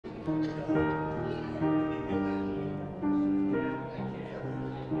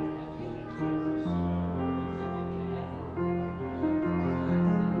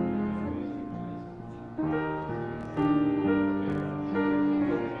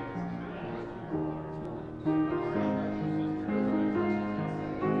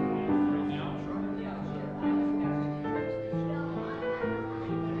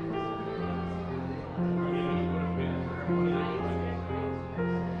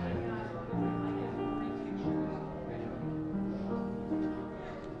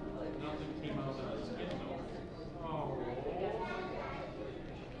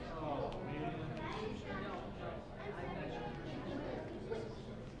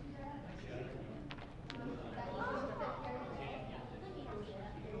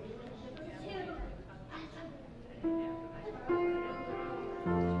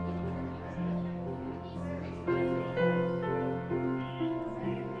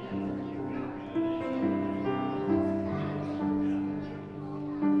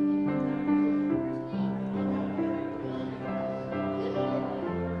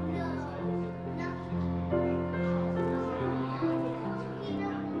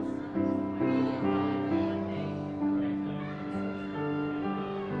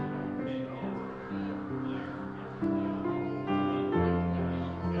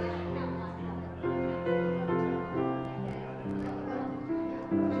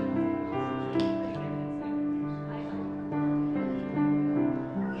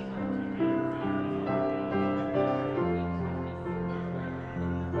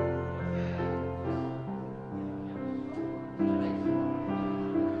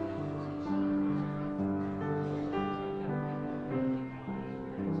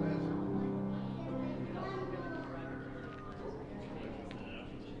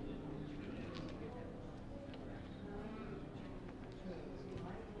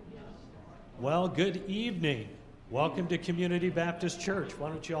Well, good evening. Welcome to Community Baptist Church. Why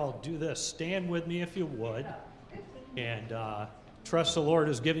don't you all do this? Stand with me if you would. And trust the Lord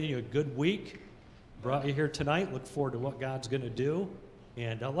has given you a good week. Brought you here tonight. Look forward to what God's going to do.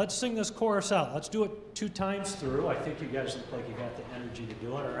 And let's sing this chorus out. Let's do it 2 times through. I think you guys look like you got the energy to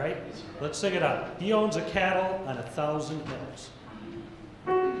do it, all right? Let's sing it out. He owns a cattle on 1,000 hills.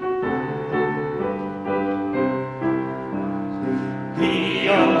 He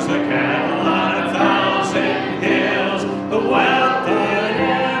owns the cattle on 1,000 hills, the wealth in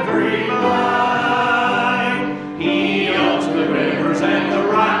every mine. He owns the rivers and the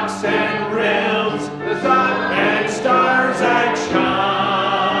rocks and rills, the sun and stars that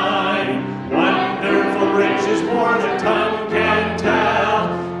shine. Wonderful riches more than tongue can tell.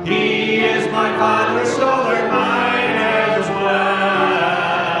 He is my Father, so they're mine as well.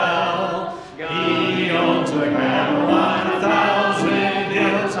 He owns the cattle on 1,000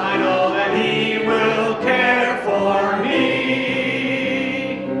 hills. I know that He will care for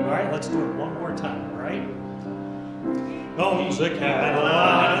me. All right, let's do it one more time, all right? Owns the cattle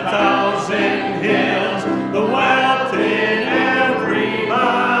on 1,000 hills, the wealth in every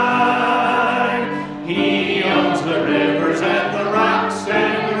mine. He owns the rivers and the rocks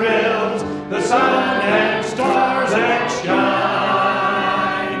and rills, the sun and stars that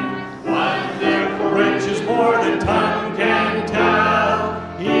shine. Wonderful riches more than tongue can tell.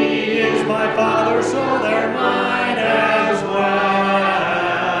 He is my Father, so they're mine as well.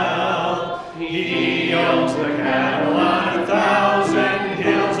 He owns the cattle on 1,000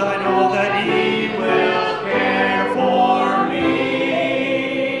 hills. I know that He will care for me.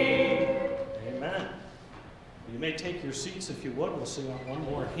 Amen. You may take your seats if you would. We'll sing out one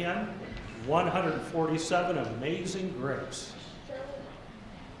more hymn. 147, Amazing Grace.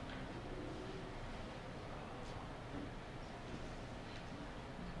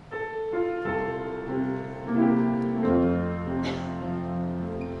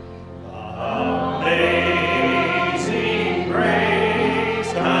 Amazing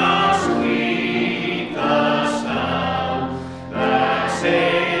grace, how sweet the sound that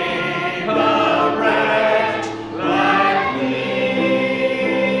saved a wretch like me.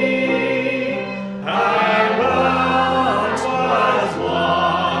 I once was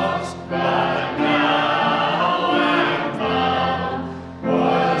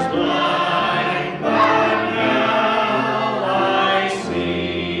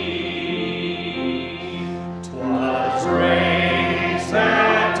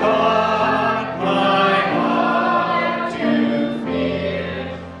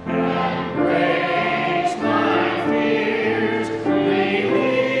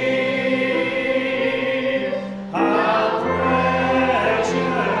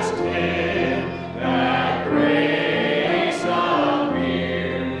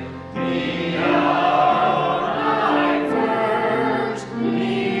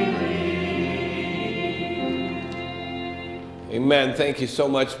Amen. Thank you so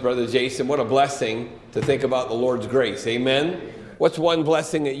much, Brother Jason. What a blessing to think about the Lord's grace. Amen. What's one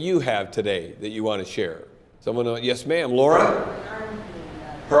blessing that you have today that you want to share? Someone, yes, ma'am. Laura?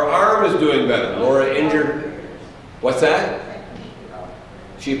 Her arm is doing better. Laura injured. What's that?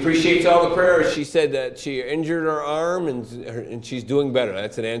 She appreciates all the prayers. She said that she injured her arm and she's doing better.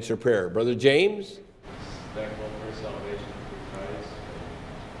 That's an answered prayer. Brother James? Thankful for salvation through Christ.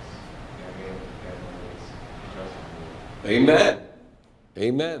 Amen.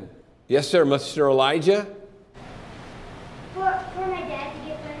 Amen. Yes, sir. Mr. Elijah? For my dad to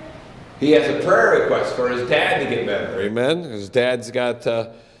get better. He has a prayer request for his dad to get better. Amen. His dad's got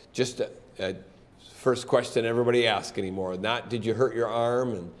just a first question everybody asks anymore. Not did you hurt your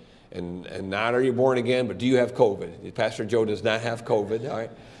arm and not are you born again, but do you have COVID? Pastor Joe does not have COVID. All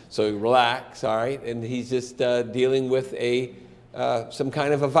right. So relax. All right. And he's just dealing with some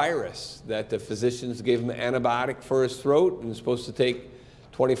kind of a virus that the physicians gave him an antibiotic for his throat and is supposed to take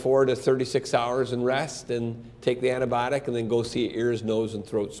 24 to 36 hours and rest and take the antibiotic and then go see an ears, nose, and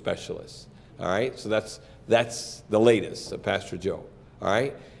throat specialist. All right, so that's the latest of Pastor Joe. All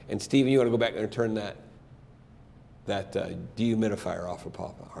right, and Stephen, you want to go back there and turn that dehumidifier off of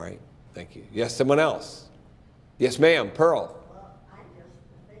Papa. All right, thank you. Yes, someone else. Yes, ma'am. Pearl. Well, I just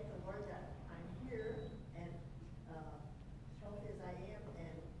thank the Lord that I'm here and healthy as I am, and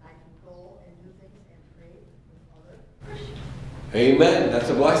I can go and do things and pray with other Christians. Amen. That's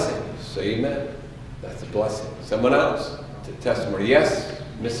a blessing. Say amen. That's a blessing. Someone else? Testimony. Yes,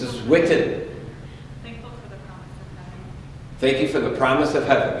 Mrs. Witten. Thankful for the promise of heaven. Thank you for the promise of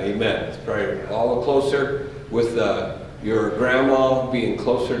heaven. Amen. It's probably all closer with your grandma being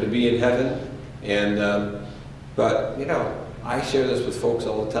closer to be in heaven. And but you know, I share this with folks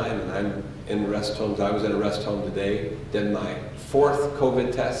all the time, and I'm in rest homes. I was in a rest home today. Did my 4th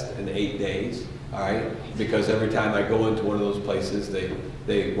COVID test in 8 days. All right, because every time I go into one of those places,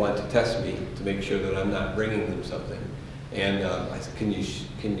 they want to test me to make sure that I'm not bringing them something. And I said, can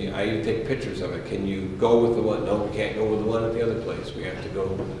you? I even take pictures of it. Can you go with the one? No, we can't go with the one at the other place. We have to go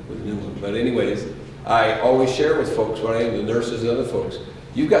with the new one. But anyways, I always share with folks when I am the nurses and other folks.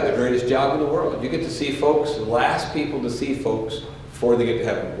 You've got the greatest job in the world. You get to see folks, the last people to see folks before they get to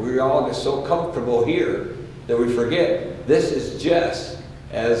heaven. We all get so comfortable here that we forget this is just,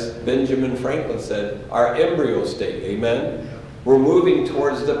 as Benjamin Franklin said, our embryo state, amen? We're moving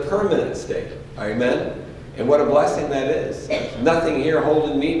towards the permanent state, amen? And what a blessing that is. Nothing here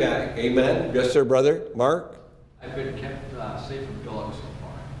holding me back, amen? Yes, sir, brother. Mark? I've been kept safe from dogs so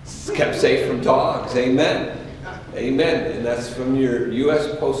far. Kept safe from dogs, amen? Amen, and that's from your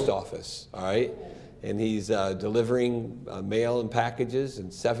U.S. Post Office, all right? And he's delivering mail and packages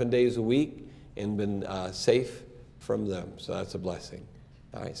and 7 days a week and been safe from them, so that's a blessing.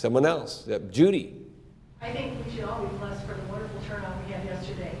 All right, someone else. Judy. I think we should all be blessed for the wonderful turnout we had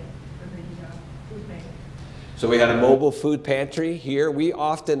yesterday for the food bank. So we had a mobile food pantry here. We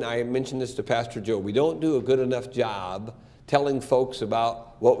often, I mentioned this to Pastor Joe, we don't do a good enough job telling folks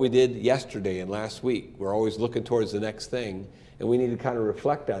about what we did yesterday and last week. We're always looking towards the next thing, and we need to kind of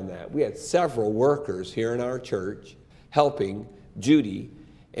reflect on that. We had several workers here in our church helping Judy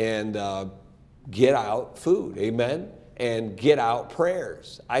and get out food, amen? And get out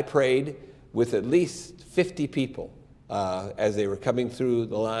prayers. I prayed with at least 50 people as they were coming through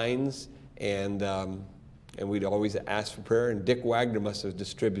the lines, and we'd always ask for prayer. And Dick Wagner must have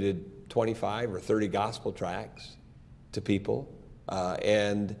distributed 25 or 30 gospel tracts to people,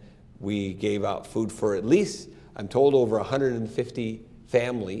 and we gave out food for at least, I'm told, over 150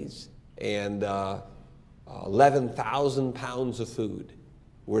 families, and 11,000 pounds of food.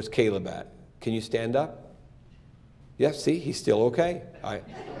 Where's Caleb at? Can you stand up? Yes, see, he's still okay.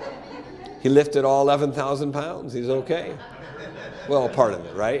 He lifted all 11,000 pounds. He's okay. Well, part of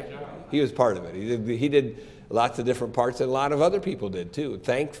it, right? He was part of it. He did lots of different parts, and a lot of other people did too.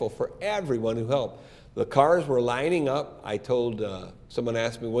 Thankful for everyone who helped. The cars were lining up. I told, someone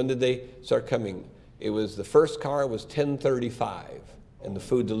asked me, when did they start coming? It was, the first car was 10:35, and the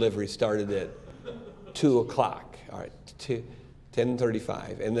food delivery started at 2 o'clock. All right,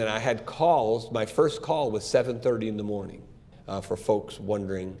 10:35, and then I had calls. My first call was 7:30 in the morning for folks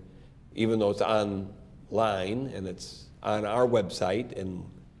wondering, even though it's online and it's on our website, and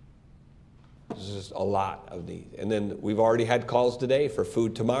there's just a lot of these. And then we've already had calls today for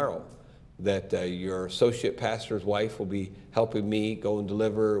food tomorrow that your associate pastor's wife will be helping me go and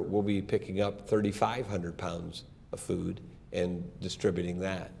deliver. We'll be picking up 3,500 pounds of food and distributing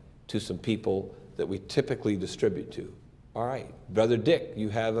that to some people that we typically distribute to. All right, Brother Dick, you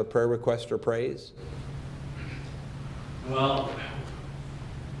have a prayer request or praise? Well,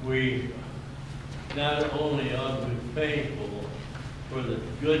 we not only ought to be faithful for the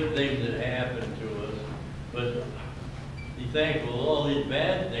good things that happen to us, but be thankful for all these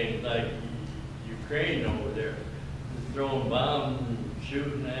bad things like Ukraine over there, throwing bombs and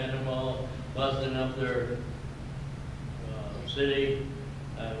shooting at them all, busting up their city.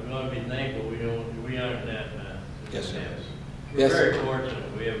 We want to be thankful we aren't that bad. Yes, sir. We're Yes. very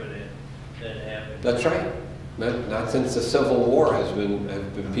fortunate we haven't had that happen. That's right. Not since the Civil War have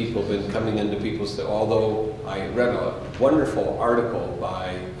people been coming into people's. Although I read a wonderful article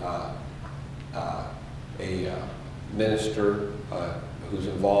by a minister who's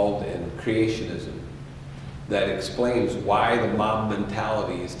involved in creationism that explains why the mob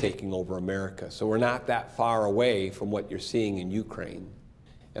mentality is taking over America. So we're not that far away from what you're seeing in Ukraine,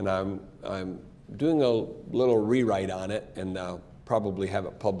 and I'm doing a little rewrite on it, and I'll probably have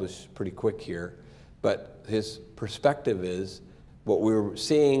it published pretty quick here. But his perspective is what we're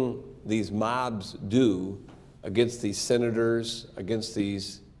seeing these mobs do against these senators, against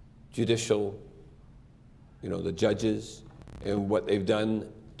these judicial, the judges, and what they've done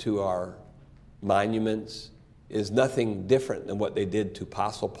to our monuments is nothing different than what they did to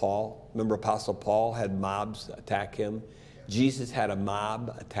Apostle Paul. Remember, Apostle Paul had mobs attack him. Jesus had a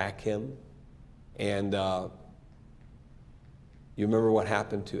mob attack him. And you remember what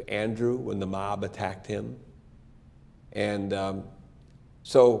happened to Andrew when the mob attacked him? And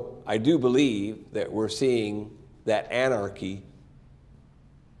so I do believe that we're seeing that anarchy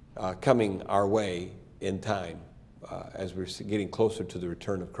coming our way in time as we're getting closer to the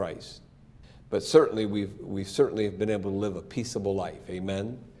return of Christ. But certainly we certainly have been able to live a peaceable life.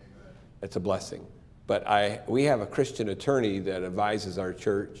 Amen? It's a blessing. But we have a Christian attorney that advises our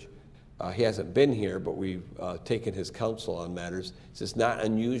church. He hasn't been here, but we've taken his counsel on matters. It's not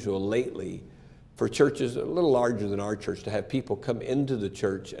unusual lately for churches a little larger than our church to have people come into the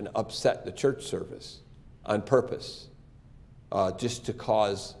church and upset the church service on purpose, just to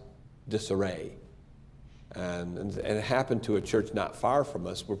cause disarray. And it happened to a church not far from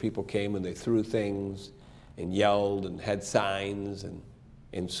us where people came and they threw things and yelled and had signs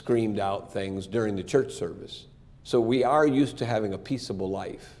and screamed out things during the church service. So we are used to having a peaceable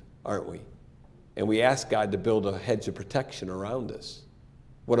life, aren't we? And we ask God to build a hedge of protection around us.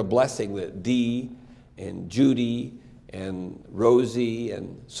 What a blessing that Dee and Judy and Rosie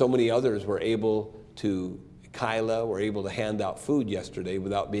and so many others were able to, Kyla, were able to hand out food yesterday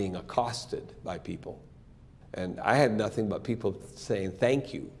without being accosted by people. And I had nothing but people saying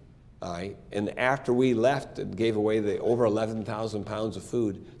thank you. All right? And after we left and gave away the over 11,000 pounds of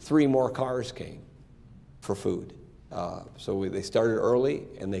food, 3 more cars came for food. So they started early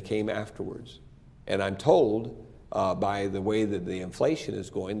and they came afterwards. And I'm told by the way that the inflation is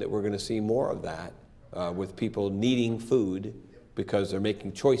going that we're going to see more of that with people needing food because they're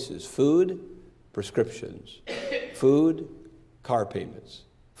making choices. Food, prescriptions. Food, car payments.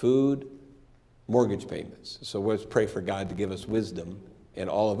 Food, mortgage payments. So let's pray for God to give us wisdom and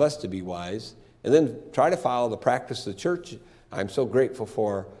all of us to be wise. And then try to follow the practice of the church. I'm so grateful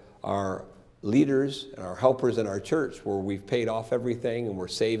for our leaders and our helpers in our church where we've paid off everything and we're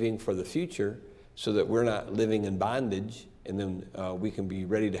saving for the future so that we're not living in bondage, and then we can be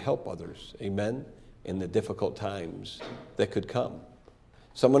ready to help others, amen, in the difficult times that could come.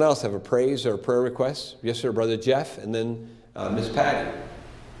 Someone else have a praise or a prayer request? Yes, sir, Brother Jeff, and then Miss Patty.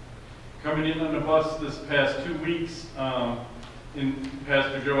 Coming in on the bus this past 2 weeks, and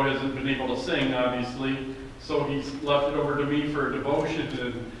Pastor Joe hasn't been able to sing, obviously, so he's left it over to me for a devotion,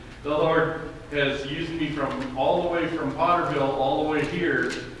 and the Lord has used me from all the way from Potterville all the way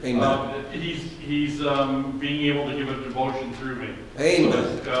here. Amen. He's being able to give a devotion through me.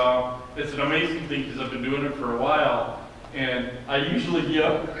 Amen. So it's an amazing thing because I've been doing it for a while, and I usually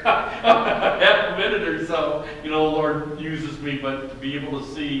give half a minute or so. The Lord uses me, but to be able to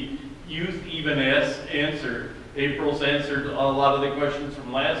see youth even answer. April's answered a lot of the questions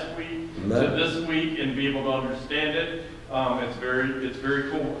from last week to this week, and be able to understand it. It's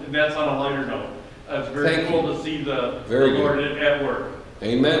very cool, and that's on a lighter note. It's very cool to see the Lord at work.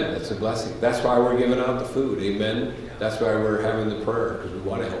 Amen. That's a blessing. That's why we're giving out the food. Amen. That's why we're having the prayer, because we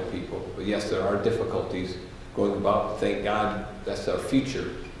want to help people. But yes, there are difficulties going about. Thank God that's our future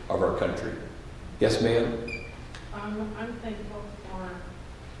of our country. Yes, ma'am? I'm thankful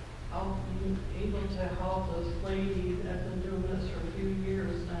for being able to help this lady that's been doing this for a few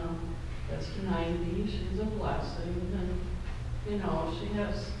years now. That's 90. She's a blessing, and she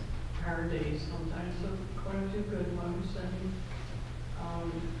has hard days sometimes, so quite a few good ones. And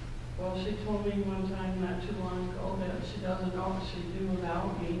well, she told me one time not too long ago that she doesn't know what she'd do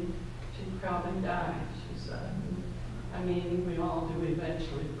without me. She'd probably die, she said. I mean, we all do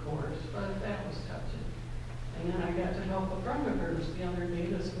eventually, of course, but that was touching. And then I got to help a friend of hers the other day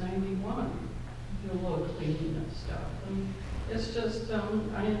that's 91, do a little cleaning and stuff. And it's just,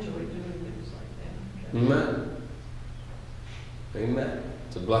 I enjoy doing things like that. Amen. Amen.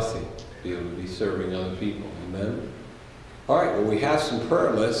 It's a blessing to be able to be serving other people. Amen. All right, well, we have some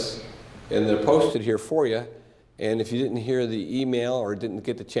prayer lists, and they're posted here for you. And if you didn't hear the email or didn't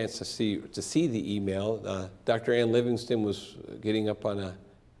get the chance to see the email, Dr. Ann Livingston was getting up on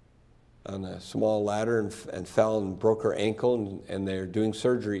a small ladder and fell and broke her ankle, and they're doing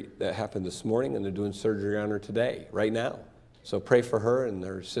surgery. That happened this morning, and they're doing surgery on her today, right now. So pray for her. And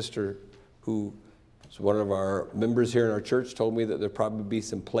her sister, who is one of our members here in our church, told me that there'd probably be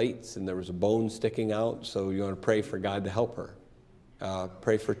some plates and there was a bone sticking out, so you want to pray for God to help her.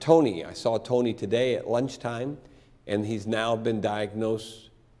 Pray for Tony. I saw Tony today at lunchtime, and he's now been diagnosed.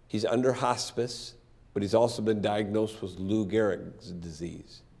 He's under hospice, but he's also been diagnosed with Lou Gehrig's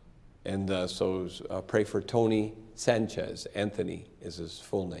disease. And so pray for Tony Sanchez. Anthony is his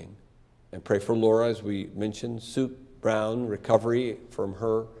full name. And pray for Laura, as we mentioned. Sue Brown, recovery from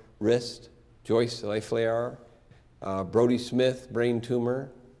her wrist. Joyce Lafleur. Brody Smith, brain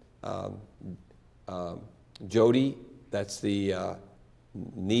tumor. Jody, that's the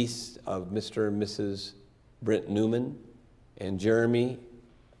niece of Mr. and Mrs. Brent Newman. And Jeremy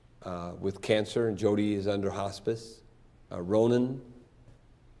with cancer, and Jody is under hospice. Ronan,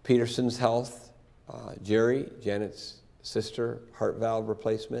 Peterson's health. Jerry, Janet's sister, heart valve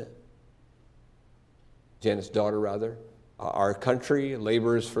replacement. Janet's daughter, rather. Our country,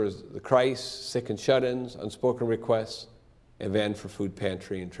 laborers for the Christ, sick and shut-ins, unspoken requests, and van for food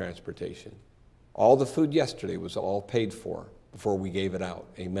pantry and transportation. All the food yesterday was all paid for before we gave it out.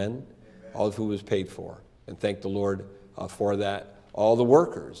 Amen? All the food was paid for. And thank the Lord for that. All the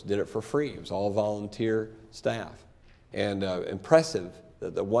workers did it for free. It was all volunteer staff. And impressive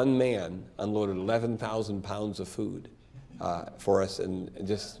that the one man unloaded 11,000 pounds of food for us in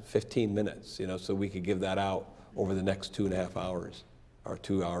just 15 minutes, you know, so we could give that out over the next 2.5 hours, or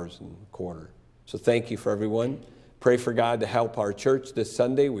 2 hours and a quarter. So thank you for everyone. Pray for God to help our church this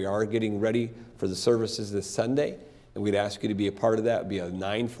Sunday. We are getting ready for the services this Sunday, and we'd ask you to be a part of that. It'd be a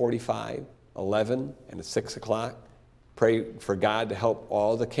 9:45, 11, and a 6 o'clock. Pray for God to help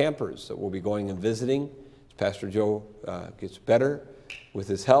all the campers that will be going and visiting. As Pastor Joe gets better with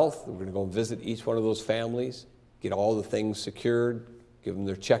his health, we're going to go and visit each one of those families, get all the things secured, give them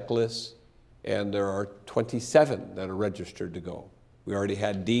their checklists, and there are 27 that are registered to go. We already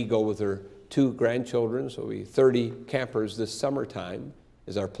had Dee go with her 2 grandchildren, so we 30 campers this summertime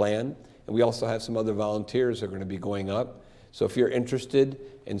is our plan. And we also have some other volunteers that are going to be going up. So if you're interested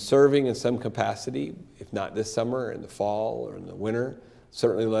in serving in some capacity, if not this summer, in the fall or in the winter,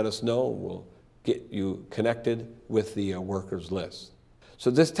 certainly let us know. We'll get you connected with the workers list. So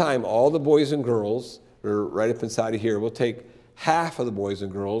this time, all the boys and girls are right up inside of here. We'll take half of the boys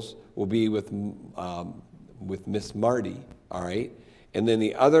and girls will be with Miss Marty, all right? And then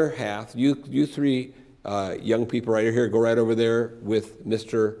the other half, you 3 young people right here, go right over there with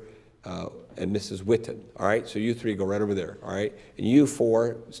Mr. And Mrs. Witten, all right? So you 3 go right over there, all right? And you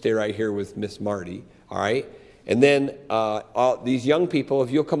 4 stay right here with Miss Marty, all right? And then these young people, if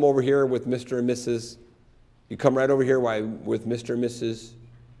you'll come over here with Mr. and Mrs., you come right over here with Mr. and Mrs.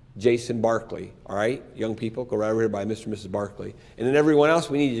 Jason Barkley, all right? Young people, go right over here by Mr. and Mrs. Barkley. And then everyone else,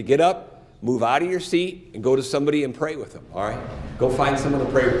 we need you to get up, move out of your seat, and go to somebody and pray with them, all right? Go find someone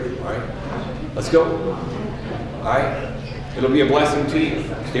to pray with you, all right? Let's go. All right? It'll be a blessing to you.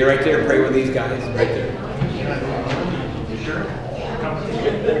 Stay right there and pray with these guys, right there.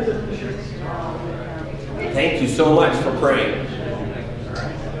 Thank you so much for praying.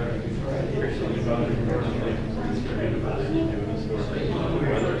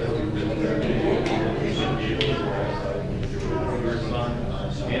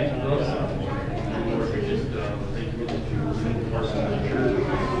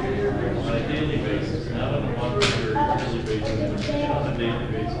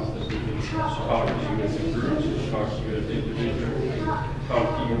 Talk to you as a group, talk to you as individuals, talk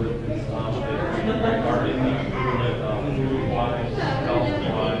to you as are in need of food-wise,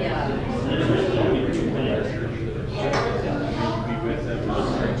 health-wise. Be with them,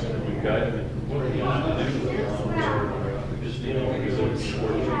 strength them, and guide them. What are we going to do? Just, you know, because of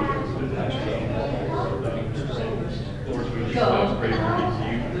support. Lord, we just pray for these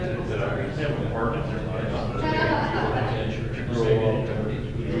youth that have a part in their lives. Grow up.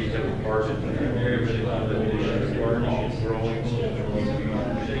 We have a part in everything that is learning and growing.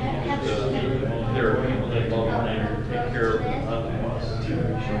 There are people that love and take care of us.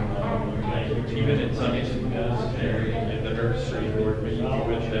 Even in Sunday school, and the nursery, Lord, may you be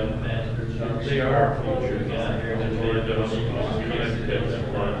with them. They are our future, and Lord, you have kept them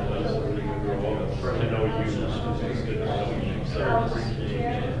alive so we can grow up to know you as good as knowing you. So,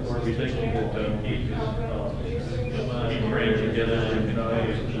 Lord, we thank you that we pray together tonight,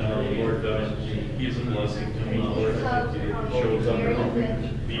 and Lord, he is a blessing to me, Lord. It shows up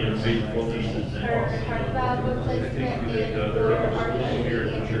being faithful to you. I think that there are other people here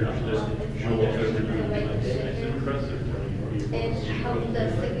in the church that show up every week. It's impressive when you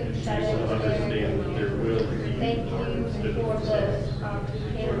understand that their will is Thank you for the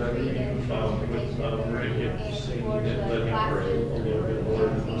pantry and Rick and let him pray a little bit more.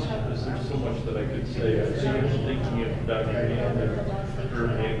 There's so much that I could say. I was thinking of Dr. Ann and her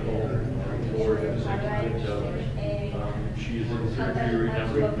ankle. Lord, she is in surgery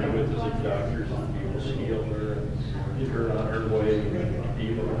right now with us as doctors and be able to heal her and get her on her way and be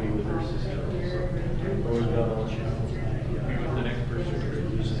able to be with her sister. So, Lord, be with the next person.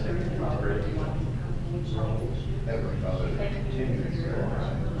 Jesus' name, I pray. Heavenly Father, continue to pray.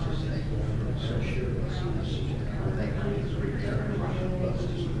 Just thank you for such assurance. Thank you for this regeneration of us.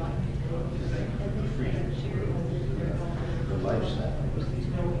 Thank you for the freedom, the lifestyle.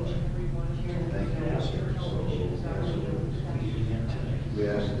 Thank you, Master. We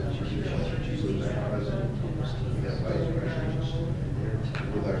ask that you should with our president, we have vice presidents,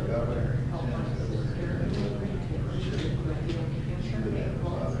 with our governor,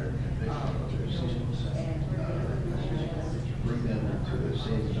 Father, bring them to the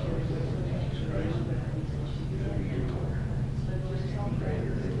same knowledge of Jesus Christ. Pray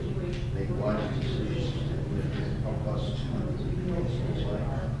that they watch decisions that help us to this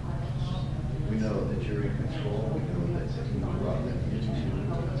life. We know that you're in control. We know that you brought them into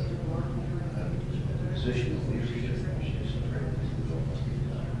a position of leadership.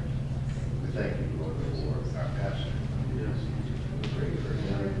 We thank you, Lord, for our pastor. We pray for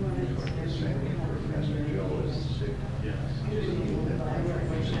him, for his family, for Pastor Joe is sick. Just heal them.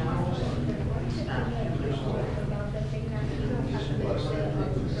 Just bless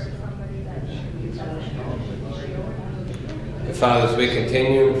And Father, as we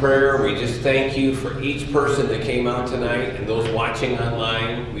continue in prayer, we just thank you for each person that came out tonight and those watching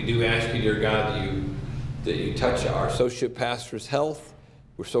online. We do ask you, dear God, that you touch our associate pastor's health.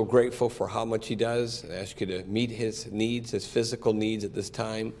 We're so grateful for how much he does. I ask you to meet his needs, his physical needs at this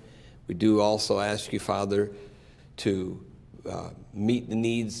time. We do also ask you, Father, to meet the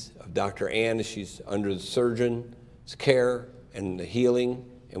needs of Dr. Ann as she's under the surgeon's care and the healing.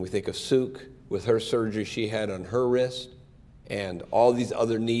 And we think of Suk with her surgery she had on her wrist, and all these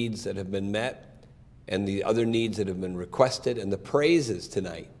other needs that have been met, and the other needs that have been requested, and the praises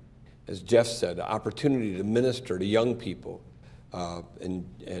tonight. As Jeff said, the opportunity to minister to young people.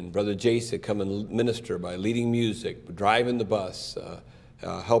 And Brother Jason come and minister by leading music, driving the bus,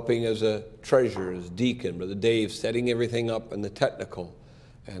 helping as a treasurer, as deacon. Brother Dave setting everything up in the technical,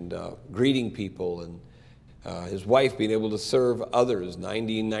 and greeting people, and his wife being able to serve others,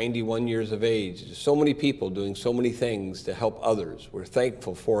 90, 91 years of age. There's so many people doing so many things to help others. We're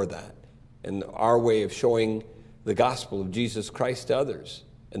thankful for that. And our way of showing the gospel of Jesus Christ to others,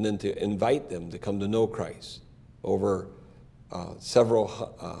 and then to invite them to come to know Christ. Over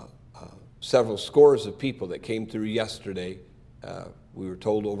several scores of people that came through yesterday. We were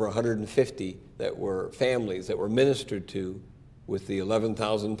told over 150 that were families that were ministered to with the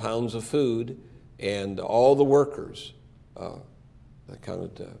 11,000 pounds of food. And all the workers, I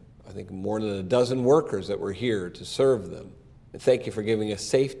counted, I think, more than a dozen workers that were here to serve them. And thank you for giving us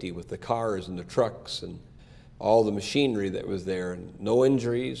safety with the cars and the trucks and all the machinery that was there. And no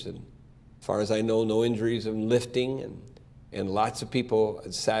injuries, and as far as I know, no injuries in lifting. And lots of people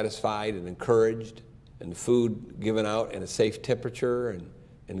satisfied and encouraged, and food given out in a safe temperature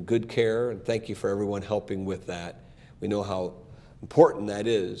and good care. And thank you for everyone helping with that. We know how important that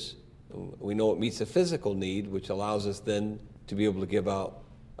is. We know it meets a physical need, which allows us then to be able to give out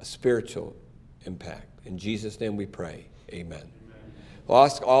a spiritual impact. In Jesus' name we pray. Amen. We'll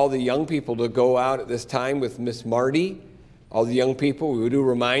ask all the young people to go out at this time with Miss Marty. All the young people, we do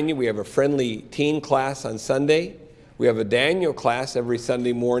remind you, we have a friendly teen class on Sunday. We have a Daniel class every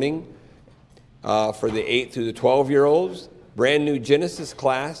Sunday morning for the 8 through the 12-year-olds. Brand new Genesis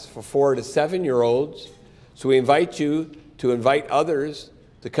class for 4 to 7-year-olds. So we invite you to invite others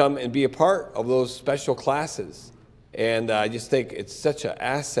to come and be a part of those special classes. And I just think it's such an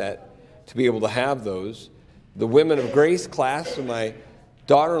asset to be able to have those. The Women of Grace class, my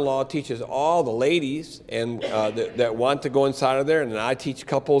daughter-in-law teaches all the ladies and that want to go inside of there, and I teach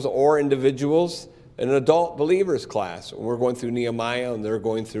couples or individuals. An adult believers class. We're going through Nehemiah, and they're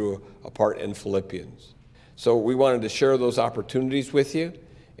going through a part in Philippians. So we wanted to share those opportunities with you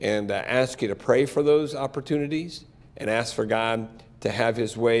and ask you to pray for those opportunities and ask for God to have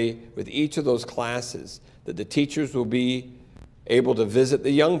his way with each of those classes, that the teachers will be able to visit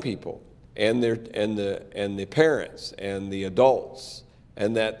the young people and the parents and the adults,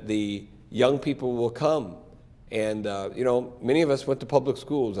 and that the young people will come. And, you know, many of us went to public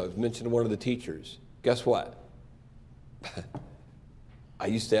schools. I was mentioning one of the teachers. Guess what? I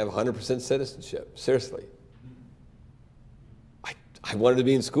used to have 100% citizenship, seriously. I wanted to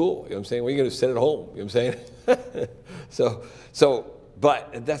be in school, you know what I'm saying? Well, you're going to sit at home, you know what I'm saying?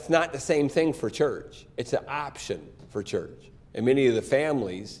 But that's not the same thing for church. It's an option for church. And many of the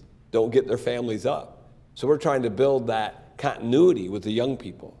families don't get their families up. So we're trying to build that continuity with the young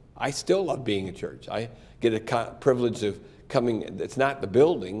people. I still love being in church. I get a privilege of coming. It's not the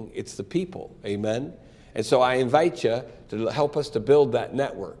building, it's the people, amen? And so I invite you to help us to build that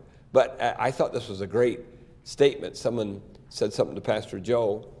network. But I thought this was a great statement. Someone said something to Pastor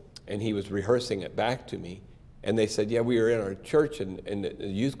Joe, and he was rehearsing it back to me. And they said, yeah, we were in our church, and the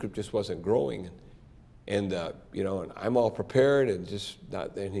youth group just wasn't growing. And you know, and I'm all prepared and just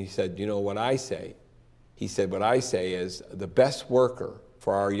not. And he said, you know what I say? He said, what I say is the best worker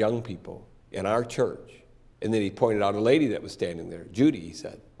for our young people in our church. And then he pointed out a lady that was standing there, Judy, he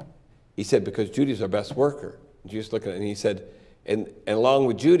said. He said, because Judy's our best worker. And just looking at it, and he said, and along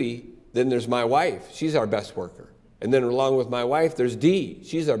with Judy, then there's my wife. She's our best worker. And then along with my wife, there's Dee.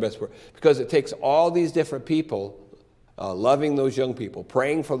 She's our best worker. Because it takes all these different people loving those young people,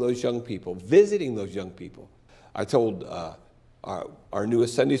 praying for those young people, visiting those young people. I told our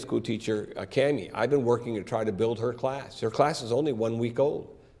newest Sunday school teacher, Cammie, I've been working to try to build her class. Her class is only 1 week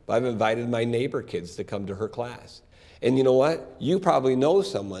old. But I've invited my neighbor kids to come to her class. And you know what? You probably know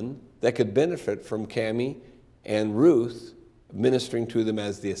someone that could benefit from Cammie and Ruth ministering to them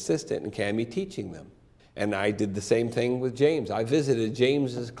as the assistant and Cammie teaching them. And I did the same thing with James. I visited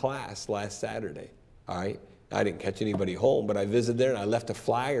James's class last Saturday, all right? I didn't catch anybody home, but I visited there and I left a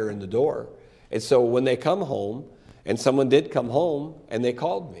flyer in the door. And so when they come home, and someone did come home, and they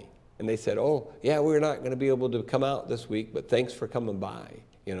called me. And they said, oh, yeah, we're not going to be able to come out this week, but thanks for coming by,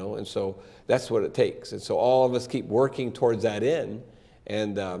 you know? And so that's what it takes. And so all of us keep working towards that end.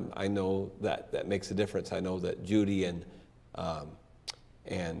 And I know that makes a difference. I know that Judy and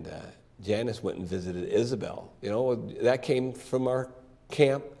Janice went and visited Isabel. You know, that came from our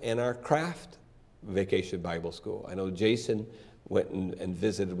camp and our craft vacation Bible school. I know Jason went and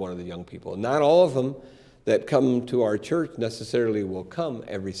visited one of the young people. And not all of them that come to our church necessarily will come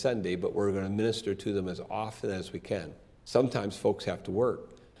every Sunday, but we're going to minister to them as often as we can. Sometimes folks have to work.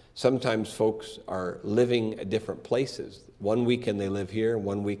 Sometimes folks are living at different places. One weekend they live here,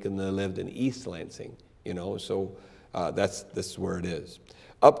 one weekend they lived in East Lansing, you know, so that's where it is.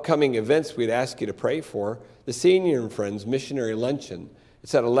 Upcoming events we'd ask you to pray for. The Senior and Friends Missionary Luncheon.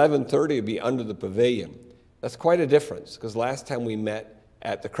 It's at 11:30. It'll be under the pavilion. That's quite a difference, because last time we met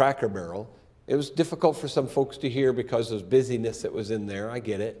at the Cracker Barrel, it was difficult for some folks to hear because of busyness that was in there. I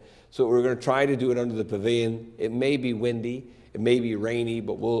get it. So we're going to try to do it under the pavilion. It may be windy. It may be rainy,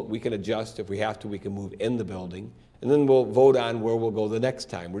 but we can adjust. If we have to, we can move in the building. And then we'll vote on where we'll go the next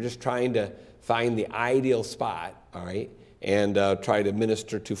time. We're just trying to find the ideal spot, all right, and try to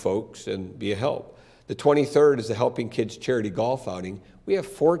minister to folks and be a help. The 23rd is the Helping Kids Charity Golf Outing. We have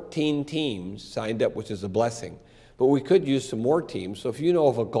 14 teams signed up, which is a blessing. But we could use some more teams. So if you know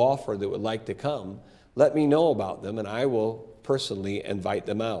of a golfer that would like to come, let me know about them, and I will personally invite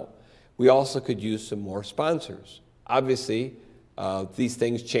them out. We also could use some more sponsors. Obviously, these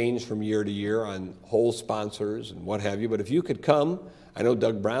things change from year to year on whole sponsors and what have you. But if you could come, I know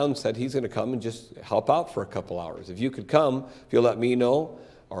Doug Brown said he's going to come and just help out for a couple hours. If you could come, if you'll let me know,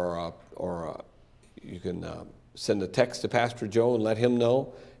 or you can send a text to Pastor Joe and let him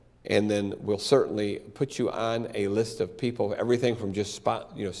know. And then we'll certainly put you on a list of people, everything from just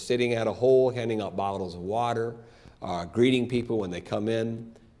sitting at a hole, handing out bottles of water, greeting people when they come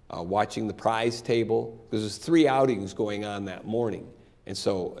in, watching the prize table. There's 3 outings going on that morning. And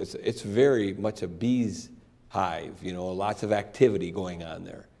so it's very much a bee's hive, you know, lots of activity going on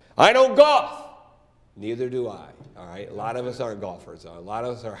there. I don't golf. Neither do I, all right? A lot of us aren't golfers. A lot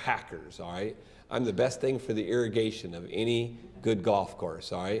of us are hackers, all right? I'm the best thing for the irrigation of any good golf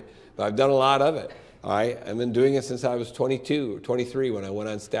course, all right? But I've done a lot of it, all right? I've been doing it since I was 22 or 23 when I went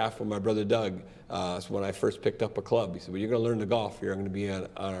on staff with my brother Doug. That's when I first picked up a club. He said, well, you're going to learn to golf. You're going to be on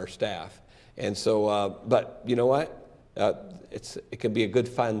our staff. And so, but you know what? It can be a good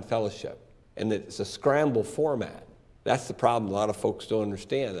fun fellowship. And it's a scramble format. That's the problem a lot of folks don't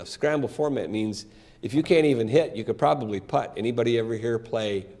understand. A scramble format means If you can't even hit, you could probably putt. Anybody ever here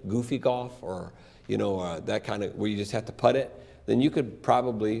play goofy golf or, you know, that kind of, where you just have to putt it? Then you could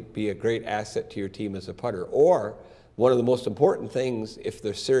probably be a great asset to your team as a putter. Or one of the most important things, if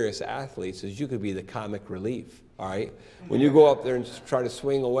they're serious athletes, is you could be the comic relief, all right? When you go up there and try to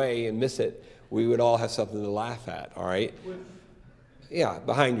swing away and miss it, we would all have something to laugh at, all right? Yeah,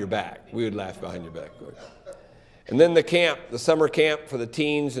 behind your back. We would laugh behind your back. And then the camp, the summer camp for the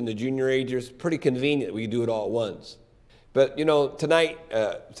teens and the junior agers, pretty convenient. We do it all at once. But, you know, tonight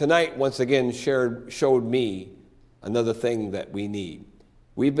once again showed me another thing that we need.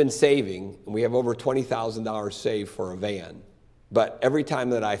 We've been saving, and we have over $20,000 saved for a van. But every time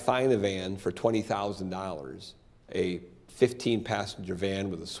that I find a van for $20,000, a 15-passenger van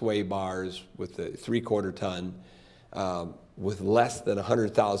with the sway bars, with the 3/4 ton, with less than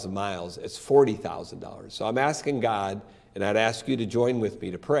 100,000 miles, it's $40,000. So I'm asking God, and I'd ask you to join with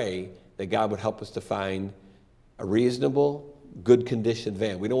me to pray that God would help us to find a reasonable, good condition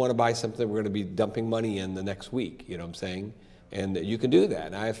van. We don't want to buy something we're going to be dumping money in the next week, you know what I'm saying? And you can do that.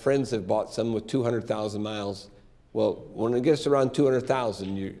 And I have friends that have bought some with 200,000 miles. Well, when it gets around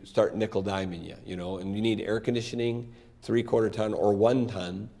 200,000, you start nickel-diming you know, and you need air conditioning, 3/4 ton or 1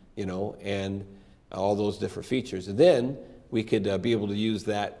 ton, you know, and all those different features. And then we could be able to use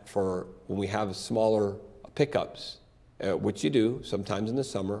that for when we have smaller pickups, which you do sometimes in the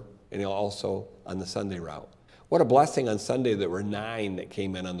summer and also on the Sunday route. What a blessing on Sunday that were 9 that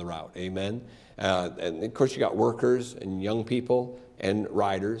came in on the route, amen? And of course you got workers and young people and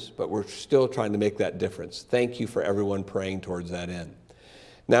riders, but we're still trying to make that difference. Thank you for everyone praying towards that end.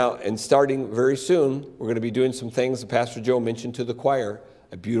 Now, and starting very soon, we're going to be doing some things that Pastor Joe mentioned to the choir,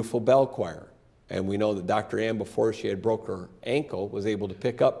 a beautiful bell choir. And we know that Dr. Ann, before she had broke her ankle, was able to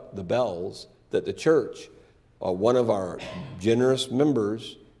pick up the bells that the church, one of our generous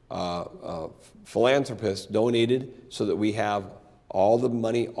members, philanthropists, donated so that we have all the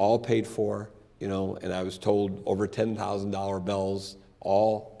money all paid for, you know, and I was told over $10,000 bells,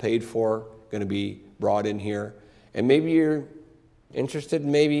 all paid for, going to be brought in here. And maybe you're interested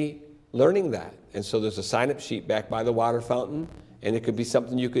in maybe learning that. And so there's a sign-up sheet back by the water fountain. And it could be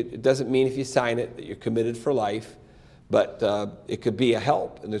something you could, it doesn't mean if you sign it that you're committed for life, but it could be a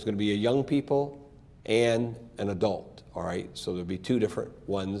help. And there's going to be a young people and an adult, all right? So there'll be 2 different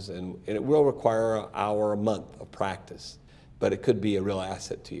ones, and it will require an hour a month of practice, but it could be a real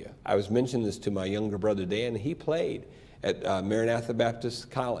asset to you. I was mentioning this to my younger brother, Dan. He played at Maranatha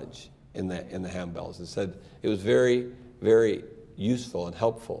Baptist College in the handbells and said it was very, very useful and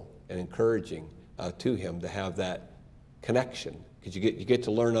helpful and encouraging to him to have that connection. Because you get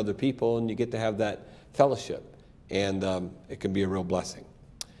to learn other people and you get to have that fellowship, and it can be a real blessing.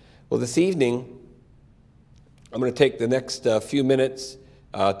 Well, this evening, I'm going to take the next few minutes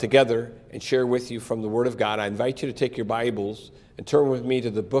together and share with you from the Word of God. I invite you to take your Bibles and turn with me to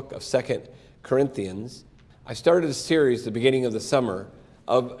the book of 2 Corinthians. I started a series at the beginning of the summer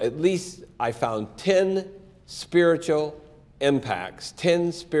of at least I found 10 spiritual impacts,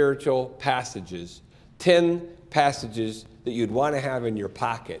 10 spiritual passages, 10 passages that you'd want to have in your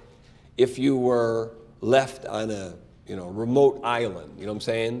pocket if you were left on a remote island. You know what I'm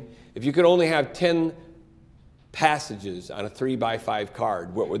saying? If you could only have 10 passages on a 3x5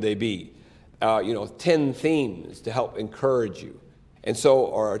 card, what would they be? 10 themes to help encourage you, and so,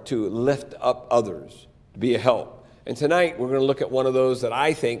 or to lift up others, to be a help. And tonight we're going to look at one of those that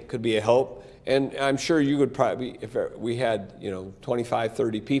I think could be a help. And I'm sure you would probably, if we had 25,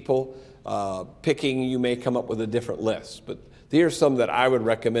 30 people picking, you may come up with a different list. But here's some that I would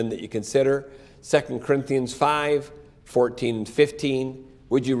recommend that you consider. 2 Corinthians 5, 14 and 15.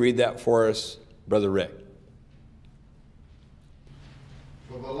 Would you read that for us, Brother Rick?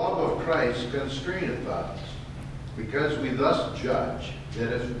 For the love of Christ constraineth us, because we thus judge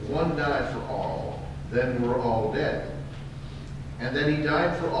that if one died for all, then we're all dead. And that he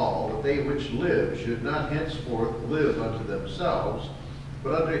died for all, that they which live should not henceforth live unto themselves,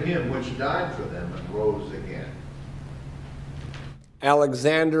 but unto him which died for them and rose again.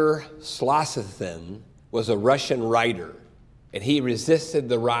 Alexander Solzhenitsyn was a Russian writer, and he resisted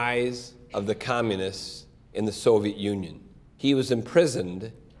the rise of the communists in the Soviet Union. He was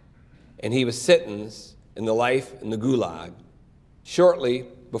imprisoned, and he was sentenced in the life in the Gulag shortly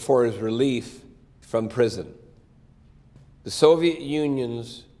before his release from prison. The Soviet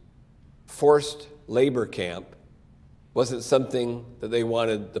Union's forced labor camp wasn't something that they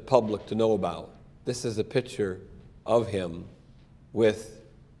wanted the public to know about. This is a picture of him with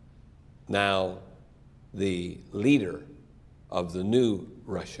now the leader of the new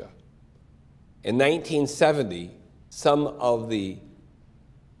Russia. In 1970, some of the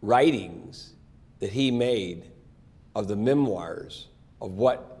writings that he made of the memoirs of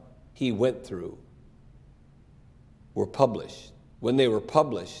what he went through were published. When they were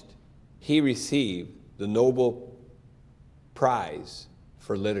published, he received the Nobel Prize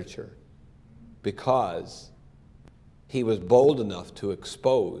for Literature because he was bold enough to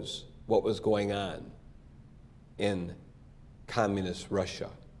expose what was going on in communist Russia.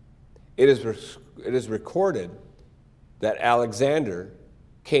 It is recorded that Alexander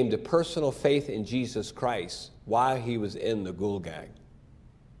came to personal faith in Jesus Christ while he was in the Gulag.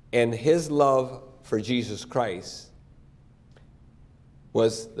 And his love for Jesus Christ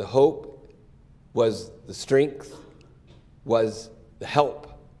was the hope, was the strength, was the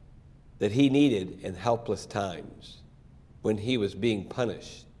help that he needed in helpless times, when he was being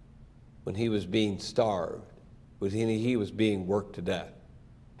punished, when he was being starved, when he was being worked to death.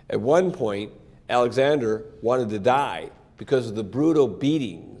 At one point, Alexander wanted to die because of the brutal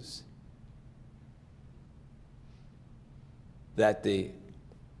beatings that the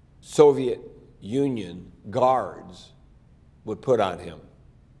Soviet Union guards would put on him.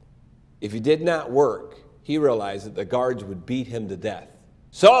 If he did not work, he realized that the guards would beat him to death.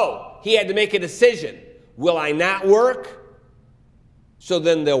 So he had to make a decision. Will I not work so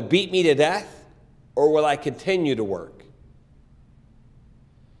then they'll beat me to death, or will I continue to work?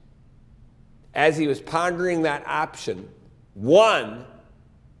 As he was pondering that option, one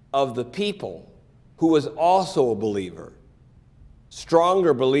of the people who was also a believer,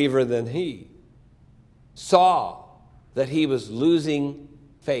 stronger believer than he, saw that he was losing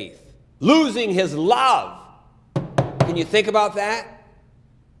faith, losing his love. Can you think about that?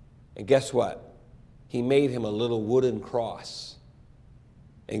 And guess what? He made him a little wooden cross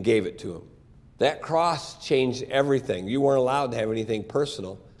and gave it to him. That cross changed everything. You weren't allowed to have anything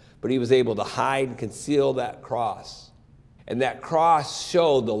personal, but he was able to hide and conceal that cross. And that cross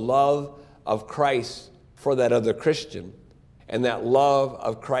showed the love of Christ for that other Christian, and that love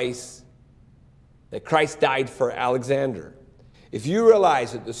of Christ, that Christ died for Alexander. If you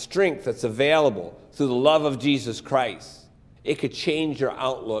realize that the strength that's available through the love of Jesus Christ, it could change your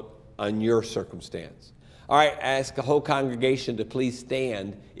outlook on your circumstance. All right, I ask the whole congregation to please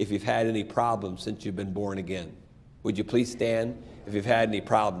stand if you've had any problems since you've been born again. Would you please stand if you've had any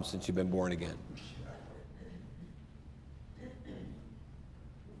problems since you've been born again?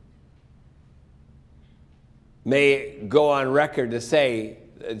 May go on record to say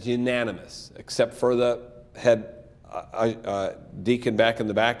it's unanimous, except for the head deacon back in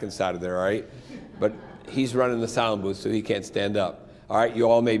the back inside of there, all right? But he's running the sound booth, so he can't stand up. All right, you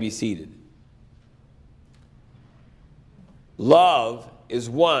all may be seated. Love is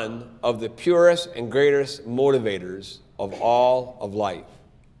one of the purest and greatest motivators of all of life.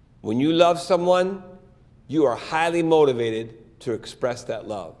 When you love someone, you are highly motivated to express that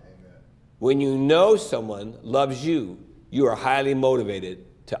love. Amen. When you know someone loves you, you are highly motivated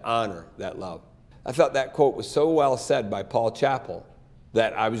to honor that love. I felt that quote was so well said by Paul Chappell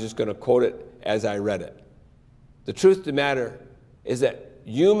that I was just going to quote it as I read it. The truth of the matter is that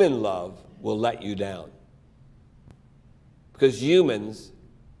human love will let you down, because humans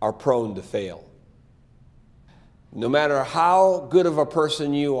are prone to fail. No matter how good of a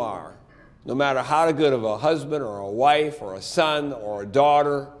person you are, no matter how good of a husband or a wife or a son or a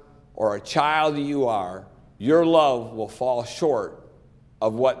daughter or a child you are, your love will fall short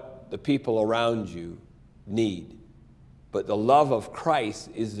of what the people around you need. But the love of Christ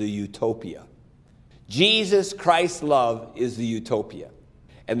is the utopia. Jesus Christ's love is the utopia.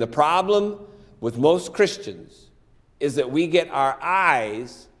 And the problem with most Christians is that we get our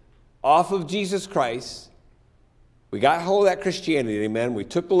eyes off of Jesus Christ. We got hold of that Christianity, amen. We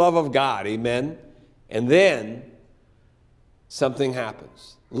took the love of God, amen. And then something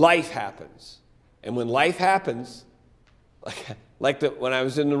happens. Life happens. And when life happens, when I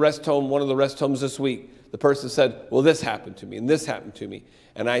was in the rest home, one of the rest homes this week, the person said, well, this happened to me, and this happened to me.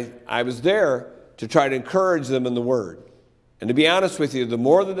 And I was there to try to encourage them in the Word. And to be honest with you, the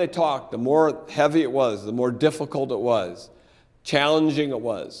more that they talked, the more heavy it was, the more difficult it was, challenging it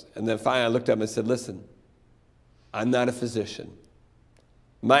was. And then finally I looked at them and said, listen, I'm not a physician.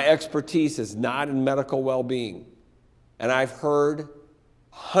 My expertise is not in medical well-being. And I've heard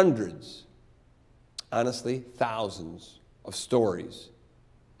hundreds, honestly, thousands of stories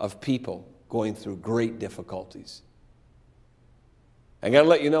of people going through great difficulties. I got to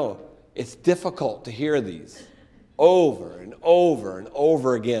let you know, it's difficult to hear these over and over and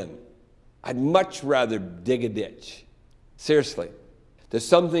over again. I'd much rather dig a ditch. Seriously. There's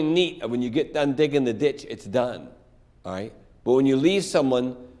something neat when you get done digging the ditch, it's done. All right? But when you leave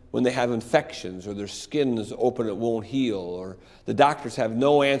someone when they have infections or their skin is open, it won't heal, or the doctors have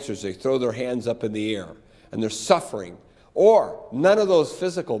no answers. They throw their hands up in the air and they're suffering. Or none of those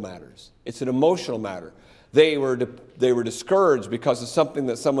physical matters. It's an emotional matter. They were discouraged because of something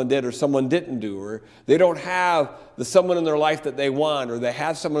that someone did or someone didn't do, or they don't have the someone in their life that they want, or they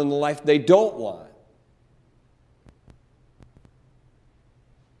have someone in their life they don't want.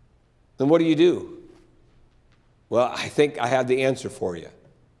 Then what do? Well, I think I have the answer for you.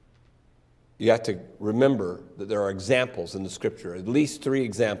 You have to remember that there are examples in the Scripture, at least 3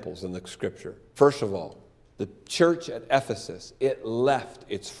 examples in the Scripture. First of all, the church at Ephesus, it left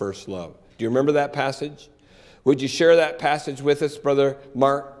its first love. Do you remember that passage? Would you share that passage with us, Brother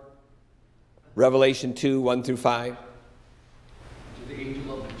Mark? Revelation 2, 1 through 5. To the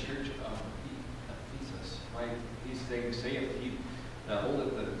angel of the church of Ephesus, right? These things saith he that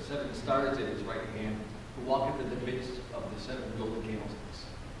holdeth the 7 stars in his right hand, who walketh in the midst of the 7 golden candlesticks.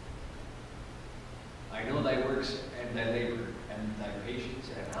 I know thy works and thy labor and thy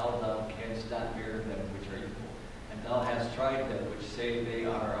patience, and how thou canst not bear them which are evil. And thou hast tried them which say they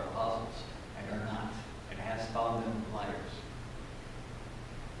are apostles, and are not, and hast found them liars.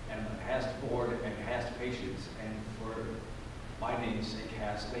 And hast borne and hast patience, and for my name's sake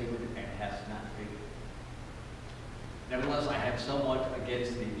hast labored and hast not failed. Nevertheless, I have somewhat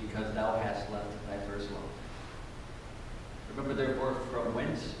against thee, because thou hast left thy first love. Remember therefore from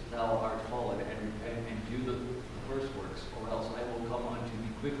whence thou art fallen, and repent and do the first works, or else I will come unto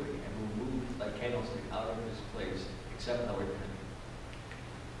thee quickly, and will move thy candlestick out of this place, except thou repent.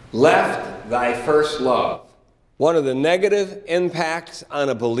 Left thy first love. One of the negative impacts on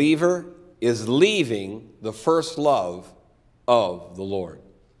a believer is leaving the first love of the Lord.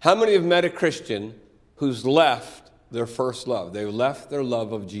 How many have met a Christian who's left their first love? They've left their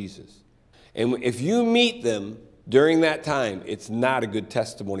love of Jesus. And if you meet them during that time, it's not a good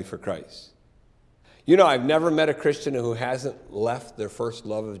testimony for Christ. You know, I've never met a Christian who hasn't left their first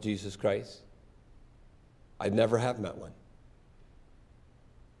love of Jesus Christ. I never have met one.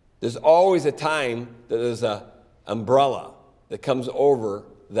 There's always a time that there's an umbrella that comes over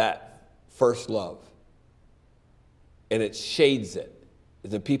that first love. And it shades it.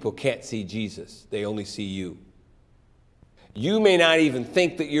 The people can't see Jesus. They only see you. You may not even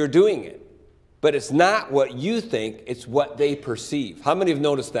think that you're doing it. But it's not what you think, it's what they perceive. How many have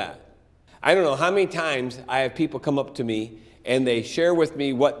noticed that? I don't know how many times I have people come up to me and they share with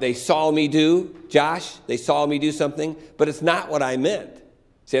me what they saw me do. Josh, they saw me do something, but it's not what I meant.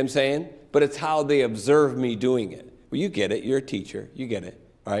 See what I'm saying? But it's how they observe me doing it. Well, you get it. You're a teacher. You get it,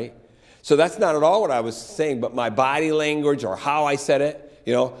 right? So that's not at all what I was saying, but my body language or how I said it.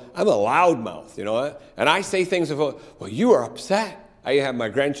 You know, I'm a loudmouth, you know, and I say things of, well, you are upset. I have my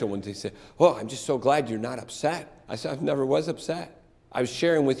grandchildren, they say, well, I'm just so glad you're not upset. I said, I never was upset. I was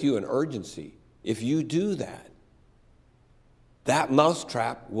sharing with you an urgency. If you do that, that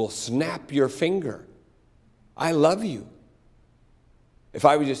mousetrap will snap your finger. I love you. If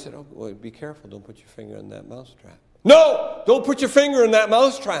I would just say, oh, well, be careful, don't put your finger in that mousetrap. No, don't put your finger in that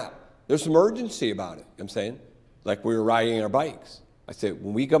mousetrap. There's some urgency about it, I'm saying. Like we were riding our bikes. I said,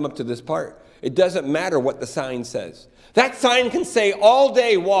 when we come up to this part, it doesn't matter what the sign says. That sign can say all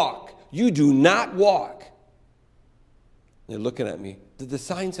day walk. You do not walk. They're looking at me. The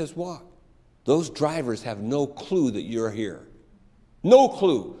sign says walk. Those drivers have no clue that you're here. No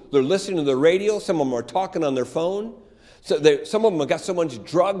clue. They're listening to the radio. Some of them are talking on their phone. So some of them have got so much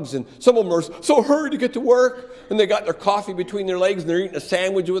drugs, and some of them are so hurried to get to work, and they got their coffee between their legs, and they're eating a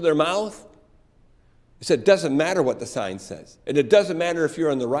sandwich with their mouth. He said, it doesn't matter what the sign says. And it doesn't matter if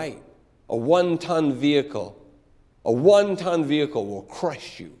you're on the right. A 1-ton vehicle will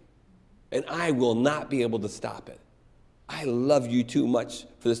crush you. And I will not be able to stop it. I love you too much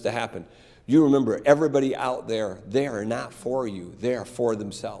for this to happen. You remember, everybody out there, they are not for you. They are for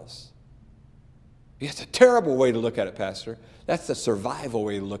themselves. It's a terrible way to look at it, Pastor. That's the survival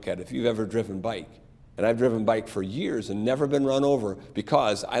way to look at it if you've ever driven bike. And I've driven bike for years and never been run over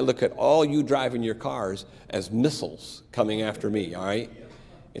because I look at all you driving your cars as missiles coming after me, all right?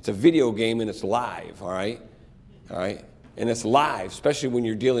 It's a video game and it's live, all right? All right? And it's live, especially when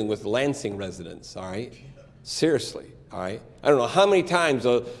you're dealing with Lansing residents, all right? Seriously, all right? I don't know how many times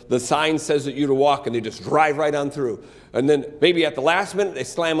the sign says that you're to walk and they just drive right on through. And then maybe at the last minute they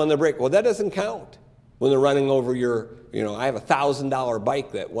slam on the brake. Well, that doesn't count when they're running over your, you know, I have a $1,000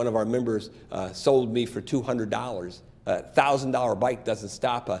 bike that one of our members sold me for $200. A $1,000 bike doesn't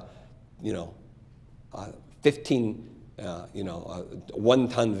stop a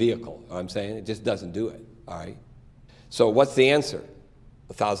 1-ton vehicle. You know what I'm saying? It just doesn't do it, all right? So what's the answer?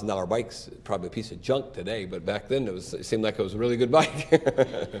 $1,000 bike's probably a piece of junk today, but back then it seemed like it was a really good bike.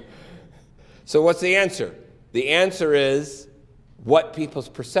 So what's the answer? The answer is what people's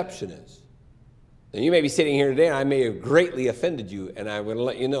perception is. And you may be sitting here today and I may have greatly offended you, and I would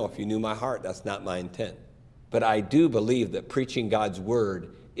let you know, if you knew my heart, that's not my intent. But I do believe that preaching God's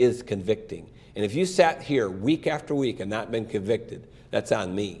word is convicting. And if you sat here week after week and not been convicted, that's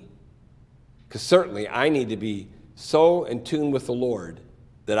on me. Because certainly I need to be so in tune with the Lord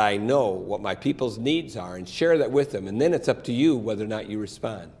that I know what my people's needs are and share that with them. And then it's up to you whether or not you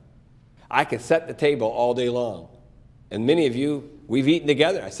respond. I can set the table all day long. And many of you, we've eaten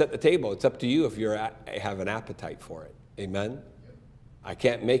together. I set the table. It's up to you if you have an appetite for it. Amen? I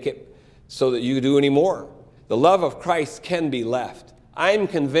can't make it so that you do any more. The love of Christ can be left. I'm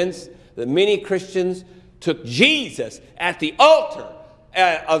convinced that many Christians took Jesus at the altar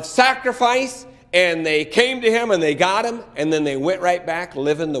of sacrifice, and they came to him and they got him, and then they went right back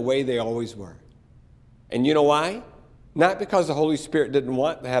living the way they always were. And you know why? Not because the Holy Spirit didn't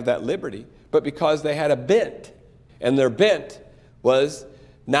want to have that liberty, but because they had a bent. And their bent was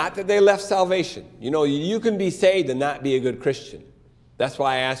not that they left salvation. You know, you can be saved and not be a good Christian. That's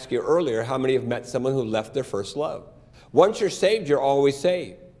why I asked you earlier, how many have met someone who left their first love? Once you're saved, you're always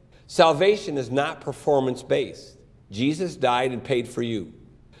saved. Salvation is not performance-based. Jesus died and paid for you.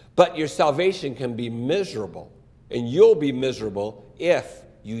 But your salvation can be miserable, and you'll be miserable if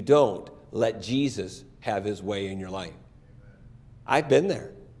you don't let Jesus have his way in your life. I've been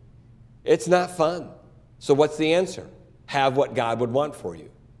there. It's not fun. So what's the answer? Have what God would want for you.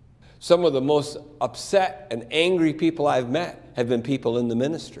 Some of the most upset and angry people I've met have been people in the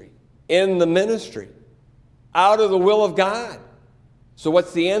ministry. In the ministry. Out of the will of God. So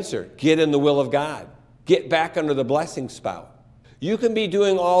what's the answer? Get in the will of God. Get back under the blessing spout. You can be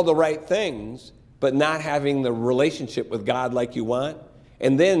doing all the right things, but not having the relationship with God like you want.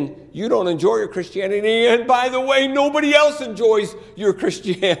 And then you don't enjoy your Christianity. And by the way, nobody else enjoys your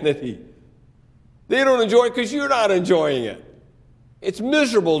Christianity. They don't enjoy it because you're not enjoying it. It's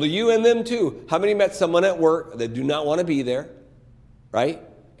miserable to you and them too. How many met someone at work that do not want to be there, right?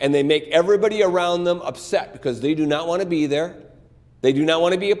 And they make everybody around them upset because they do not want to be there. They do not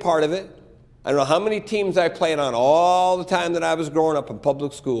want to be a part of it. I don't know how many teams I played on all the time that I was growing up in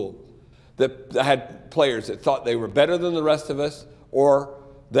public school that had players that thought they were better than the rest of us, or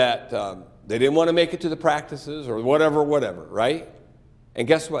that they didn't want to make it to the practices, or whatever, right? And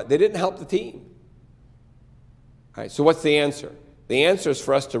guess what? They didn't help the team. All right, so what's the answer? The answer is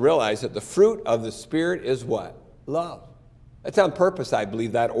for us to realize that the fruit of the Spirit is what? Love. That's on purpose, I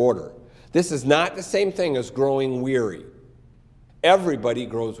believe, that order. This is not the same thing as growing weary. Everybody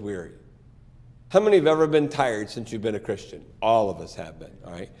grows weary. How many have ever been tired since you've been a Christian? All of us have been,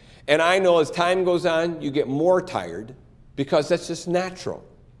 all right? And I know as time goes on, you get more tired because that's just natural.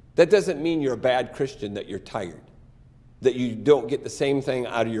 That doesn't mean you're a bad Christian that you're tired, that you don't get the same thing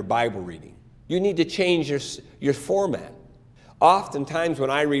out of your Bible reading. You need to change your format. Oftentimes when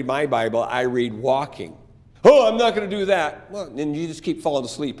I read my Bible, I read walking. Oh, I'm not going to do that. Well, then you just keep falling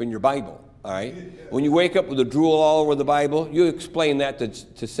asleep in your Bible, all right? When you wake up with a drool all over the Bible, you explain that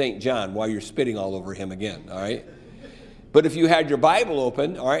to St. John while you're spitting all over him again, all right? But if you had your Bible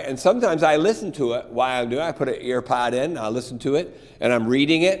open, all right, and sometimes I listen to it while I'm doing it. I put an ear pod in, I listen to it, and I'm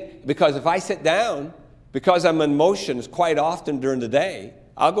reading it. Because if I sit down, because I'm in motions quite often during the day,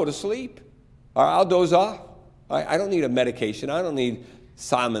 I'll go to sleep, or I'll doze off. All right? I don't need a medication. I don't need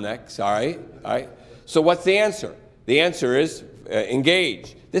Sominex, all right? So what's the answer? The answer is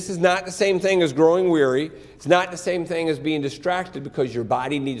engage. This is not the same thing as growing weary. It's not the same thing as being distracted because your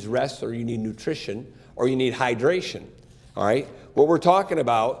body needs rest, or you need nutrition, or you need hydration. All right? What we're talking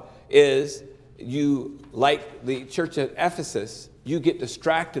about is you, like the church at Ephesus, you get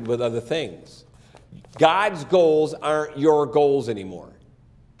distracted with other things. God's goals aren't your goals anymore.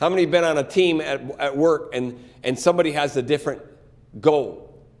 How many have been on a team at work and somebody has a different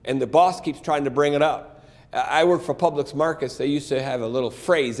goal and the boss keeps trying to bring it up? I work for Publix Markets. They used to have a little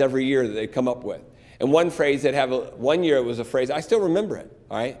phrase every year that they'd come up with. And one phrase, one year it was a phrase, I still remember it,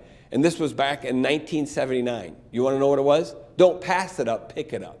 all right? And this was back in 1979. You want to know what it was? Don't pass it up,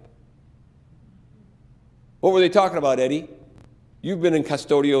 pick it up. What were they talking about, Eddie? You've been in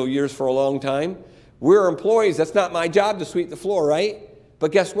custodial years for a long time. We're employees. That's not my job to sweep the floor, right?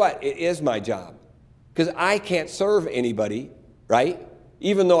 But guess what? It is my job. Because I can't serve anybody, right?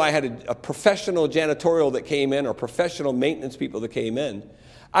 Even though I had a professional janitorial that came in, or professional maintenance people that came in,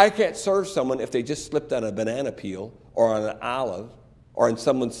 I can't serve someone if they just slipped on a banana peel or on an olive or in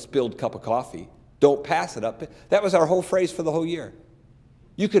someone's spilled cup of coffee. Don't pass it up. That was our whole phrase for the whole year.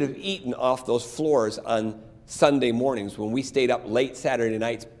 You could have eaten off those floors on Sunday mornings when we stayed up late Saturday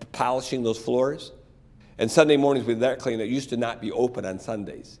nights polishing those floors. And Sunday mornings with that clean, it used to not be open on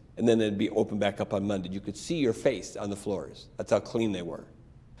Sundays. And then it'd be open back up on Monday. You could see your face on the floors. That's how clean they were.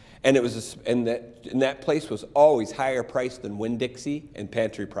 And it was, and that place was always higher priced than Winn-Dixie and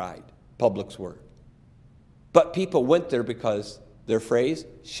Pantry Pride. Publix were. But people went there because their phrase,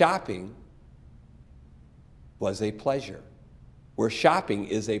 shopping was a pleasure. Where shopping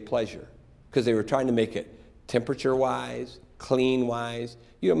is a pleasure. Because they were trying to make it temperature-wise, clean-wise.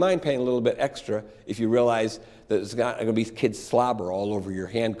 You don't mind paying a little bit extra if you realize that there's not going to be kids slobber all over your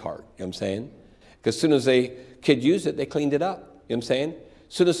hand cart. You know what I'm saying? Because as soon as a kid used it, they cleaned it up. You know what I'm saying?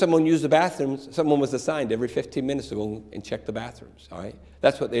 As soon as someone used the bathrooms, someone was assigned every 15 minutes to go and check the bathrooms. All right?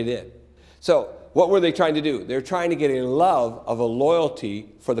 That's what they did. So what were they trying to do? They were trying to get a love of a loyalty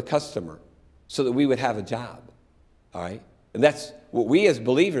for the customer so that we would have a job. All right? And that's what we as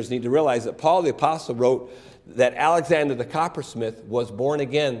believers need to realize, that Paul the Apostle wrote that Alexander the coppersmith was born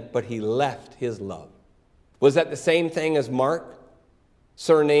again, but he left his love. Was that the same thing as Mark,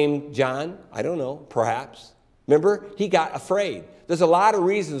 surnamed John? I don't know, perhaps. Remember, he got afraid. There's a lot of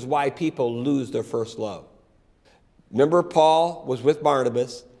reasons why people lose their first love. Remember, Paul was with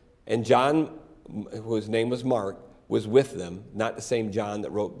Barnabas, and John, whose name was Mark, was with them, not the same John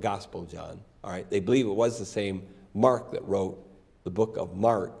that wrote Gospel John. All right, they believe it was the same Mark that wrote the book of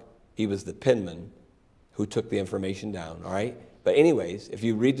Mark. He was the penman who took the information down, all right? But anyways, if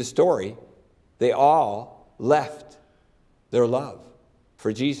you read the story, they all left their love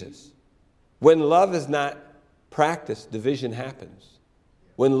for Jesus. When love is not practiced, division happens.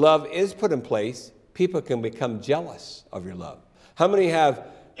 When love is put in place, people can become jealous of your love. How many have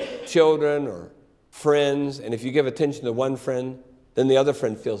children or friends, and if you give attention to one friend, then the other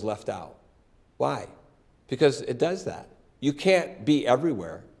friend feels left out? Why? Because it does that. You can't be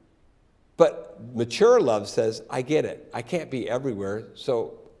everywhere. But mature love says, I get it. I can't be everywhere,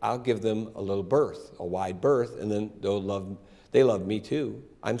 so I'll give them a little berth, a wide berth, and then they love me too.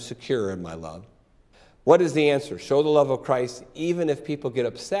 I'm secure in my love. What is the answer? Show the love of Christ even if people get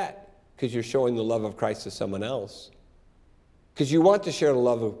upset because you're showing the love of Christ to someone else. Because you want to share the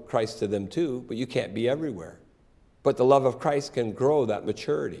love of Christ to them too, but you can't be everywhere. But the love of Christ can grow that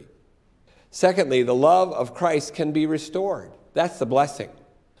maturity. Secondly, the love of Christ can be restored. That's the blessing.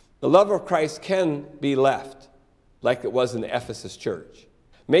 The love of Christ can be left like it was in the Ephesus church.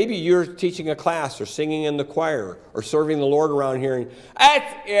 Maybe you're teaching a class or singing in the choir or serving the Lord around here, and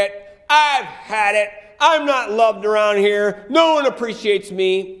that's it. I've had it. I'm not loved around here. No one appreciates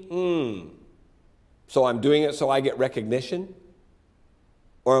me. So I'm doing it so I get recognition?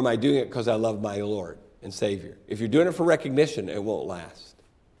 Or am I doing it because I love my Lord and Savior? If you're doing it for recognition, it won't last.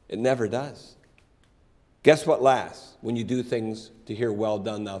 It never does. Guess what lasts? When you do things to hear, well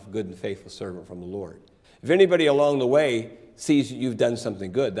done, thou good and faithful servant from the Lord. If anybody along the way sees you've done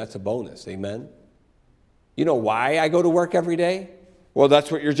something good, that's a bonus. Amen? You know why I go to work every day? Well,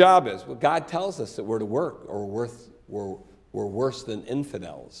 that's what your job is. Well, God tells us that we're to work, or we're worse than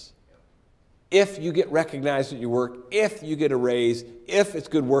infidels. If you get recognized at your work, if you get a raise, if it's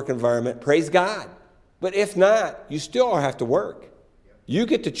good work environment, praise God. But if not, you still have to work. You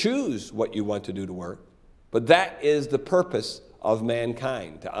get to choose what you want to do to work. But that is the purpose of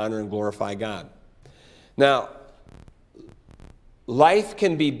mankind, to honor and glorify God. Now, life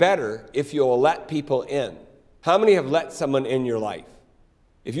can be better if you'll let people in. How many have let someone in your life?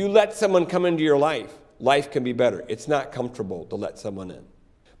 If you let someone come into your life, life can be better. It's not comfortable to let someone in.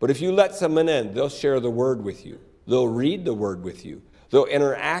 But if you let someone in, they'll share the word with you. They'll read the word with you. They'll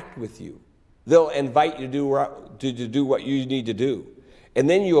interact with you. They'll invite you to do what you need to do. And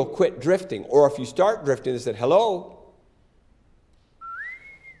then you'll quit drifting. Or if you start drifting, they said, hello,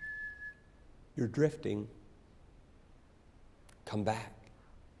 you're drifting. Come back.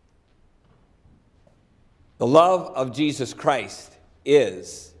 The love of Jesus Christ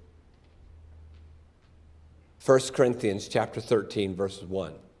is 1 Corinthians chapter 13, verse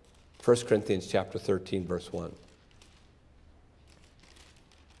 1. 1 Corinthians chapter 13, verse 1.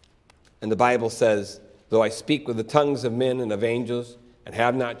 And the Bible says, though I speak with the tongues of men and of angels and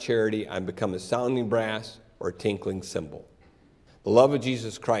have not charity, I become a sounding brass or a tinkling cymbal. The love of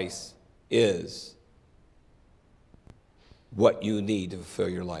Jesus Christ is what you need to fulfill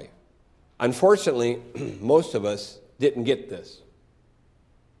your life. Unfortunately, most of us didn't get this.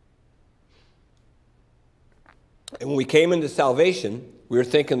 And when we came into salvation, we were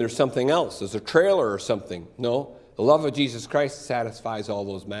thinking there's something else. There's a trailer or something. No, the love of Jesus Christ satisfies all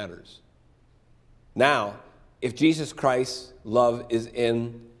those matters. Now, if Jesus Christ's love is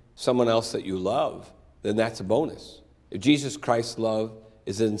in someone else that you love, then that's a bonus. If Jesus Christ's love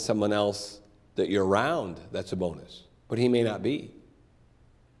is in someone else that you're around, that's a bonus. But he may not be.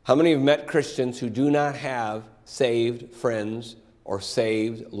 How many have met Christians who do not have saved friends or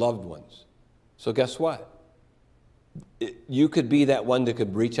saved loved ones? So guess what? You could be that one that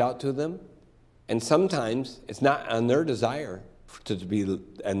could reach out to them. And sometimes it's not on their desire to be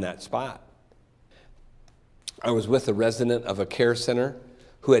in that spot. I was with a resident of a care center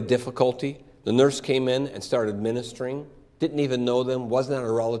who had difficulty. The nurse came in and started ministering. Didn't even know them, wasn't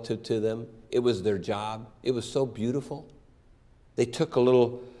a relative to them. It was their job. It was so beautiful. They took a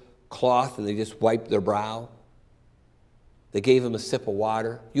little cloth and they just wiped their brow. They gave him a sip of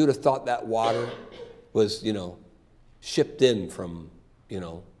water. You'd have thought that water was, shipped in from,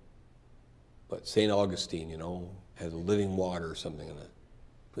 St. Augustine, has living water or something in it.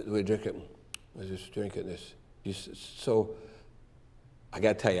 But we drink it. I just drink it. So I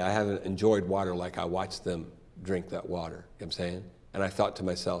got to tell you, I haven't enjoyed water like I watched them drink that water. You know what I'm saying? And I thought to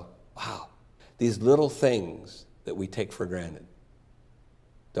myself, wow, these little things that we take for granted,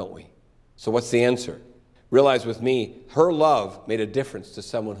 don't we? So what's the answer? Realize with me, her love made a difference to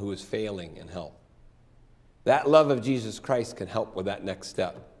someone who was failing in health. That love of Jesus Christ can help with that next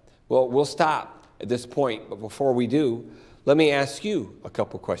step. Well, we'll stop at this point, but before we do, let me ask you a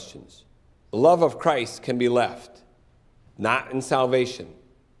couple questions. The love of Christ can be left, not in salvation.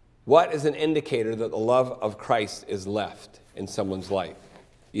 What is an indicator that the love of Christ is left in someone's life?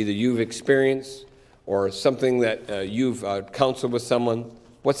 Either you've experienced or something that you've counseled with someone.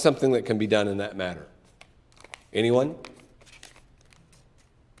 What's something that can be done in that matter? Anyone?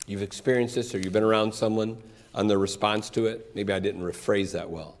 You've experienced this or you've been around someone on their response to it? Maybe I didn't rephrase that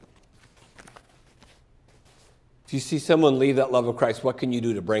well. If you see someone leave that love of Christ, what can you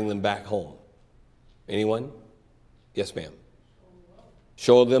do to bring them back home? Anyone? Yes, ma'am.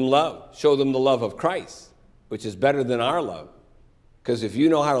 Show them love. Show them the love of Christ, which is better than our love. Because if you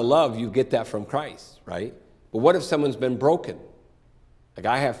know how to love, you get that from Christ, right? But what if someone's been broken? Like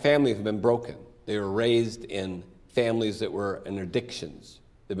I have families who've been broken. They were raised in families that were in addictions.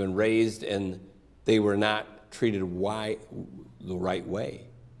 They've been raised in, they were not treated the right way,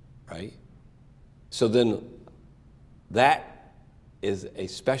 right? So then that is a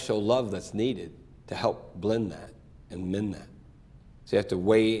special love that's needed to help blend that and mend that. So you have to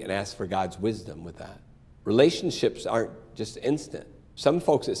weigh and ask for God's wisdom with that. Relationships aren't just instant. Some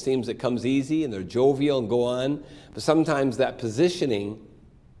folks, it seems it comes easy and they're jovial and go on, but sometimes that positioning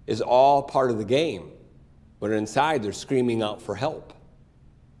is all part of the game. When inside, they're screaming out for help.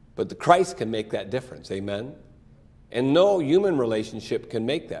 But the Christ can make that difference, amen? And no human relationship can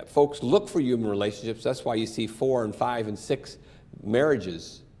make that. Folks look for human relationships. That's why you see 4 and 5 and 6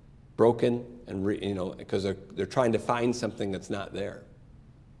 marriages broken, and because they're trying to find something that's not there.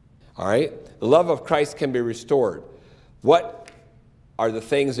 All right? The love of Christ can be restored. What are the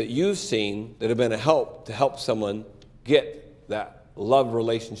things that you've seen that have been a help to help someone get that love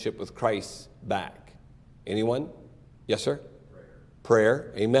relationship with Christ back? Anyone? Yes, sir?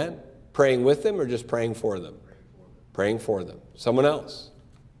 Prayer. Amen. Praying with them or just praying for them? Praying for them. Someone else?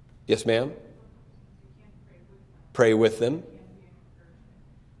 Yes, ma'am? Pray with them.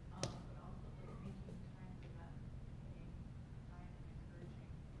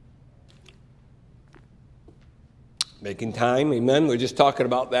 Making time, amen. We were just talking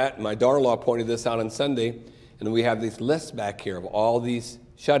about that. My daughter-in-law pointed this out on Sunday, and we have these lists back here of all these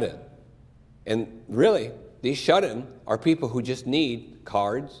shut-in. And really, these shut-in are people who just need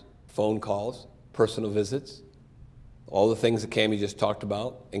cards, phone calls, personal visits, all the things that Cammie just talked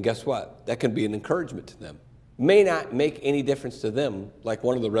about. And guess what? That can be an encouragement to them. May not make any difference to them, like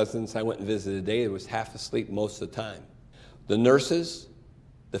one of the residents I went and visited today that was half asleep most of the time. The nurses,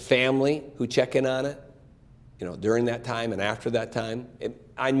 the family who check in on it, during that time and after that time,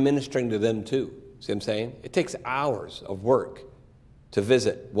 I'm ministering to them too. See what I'm saying? It takes hours of work to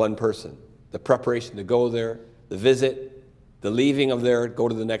visit one person. The preparation to go there, the visit, the leaving of there, go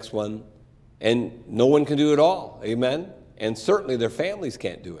to the next one. And no one can do it all, amen? And certainly their families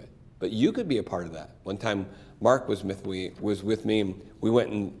can't do it. But you could be a part of that. One time, Mark was with me, and we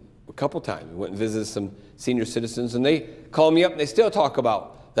went a couple times. We went and visited some senior citizens, and they call me up, and they still talk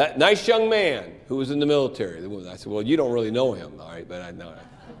about that nice young man who was in the military. I said, well, you don't really know him, all right, but I know him.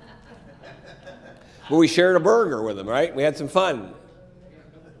 Well, we shared a burger with him, right? We had some fun.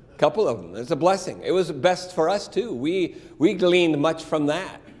 A couple of them. It's a blessing. It was best for us, too. We gleaned much from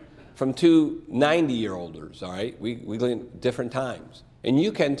that, from 2 90-year-olders, all right? We gleaned different times. And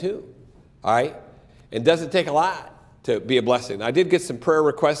you can, too, all right? It doesn't take a lot to be a blessing. I did get some prayer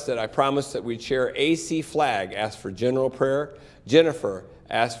requests that I promised that we'd share. AC Flag asked for general prayer. Jennifer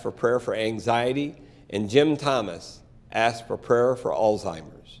asked for prayer for anxiety, and Jim Thomas asked for prayer for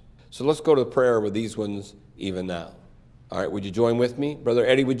Alzheimer's. So let's go to prayer with these ones even now. All right, would you join with me? Brother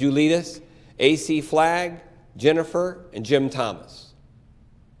Eddie, would you lead us? A.C. Flagg, Jennifer, and Jim Thomas.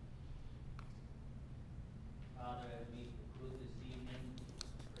 Father, as we conclude this evening,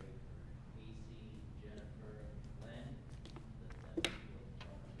 pray for A.C., Jennifer, and Glenn, that them feel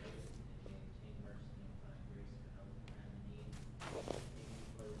thrown away, and may obtain mercy and find grace to help them in need. Thank you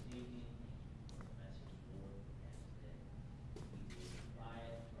for this evening, thank you for the message, Lord, and today. We will apply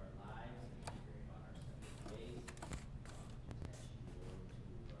it to our lives and we pray about our 7 days. Just ask you, Lord,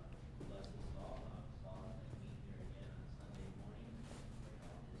 to bless us all, that we meet here again on Sunday morning. Pray all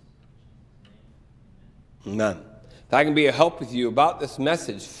this in Jesus' name. Amen. None. If I can be a help with you about this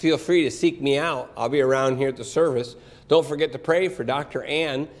message, feel free to seek me out. I'll be around here at the service. Don't forget to pray for Dr.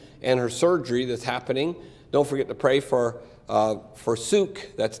 Ann and her surgery that's happening. Don't forget to pray for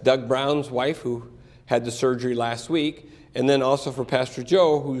Suk, that's Doug Brown's wife, who had the surgery last week. And then also for Pastor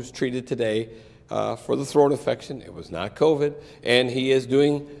Joe, who's treated today for the throat infection. It was not COVID. And he is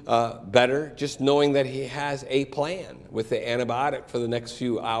doing better, just knowing that he has a plan with the antibiotic for the next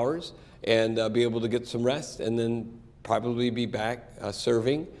few hours and be able to get some rest and then probably be back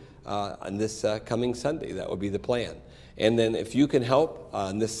serving on this coming Sunday. That would be the plan. And then if you can help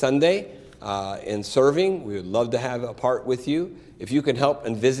on this Sunday in serving, we would love to have a part with you. If you can help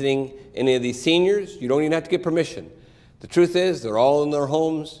in visiting any of these seniors, you don't even have to get permission. The truth is, they're all in their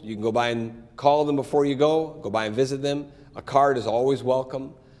homes. You can go by and call them before you go by and visit them. A card is always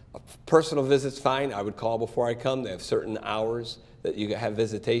welcome. A personal visit's fine. I would call before I come. They have certain hours that you have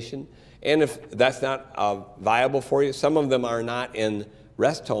visitation. And if that's not viable for you, some of them are not in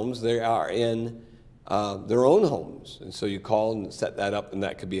rest homes. They are in their own homes. And so you call and set that up, and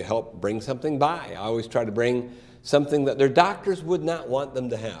that could be a help. Bring something by. I always try to bring something that their doctors would not want them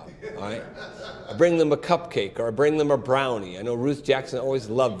to have. All right? I bring them a cupcake, or I bring them a brownie. I know Ruth Jackson always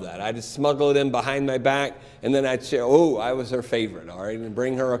loved that. I just smuggle it in behind my back, and then I'd say, oh, I was her favorite. All right? And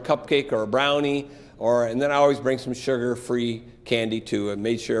bring her a cupcake or a brownie. And then I always bring some sugar-free candy too, and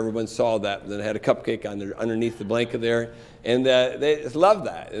made sure everyone saw that. And then I had a cupcake underneath the blanket there, and they just loved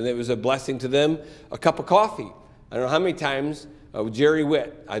that. And it was a blessing to them. A cup of coffee. I don't know how many times with Jerry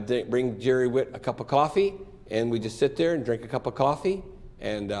Witt, I'd bring Jerry Witt a cup of coffee, and we just sit there and drink a cup of coffee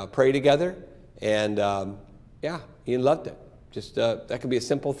and pray together. And yeah, he loved it. Just that could be a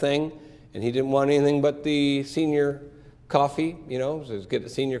simple thing, and he didn't want anything but the senior coffee, you know, so get a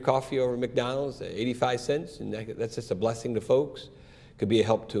senior coffee over at McDonald's, 85 cents, and that's just a blessing to folks. Could be a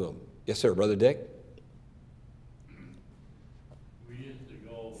help to them. Yes, sir, Brother Dick? We used to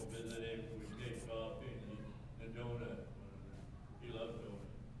go visit him, we'd take coffee and a donut. He loved donuts.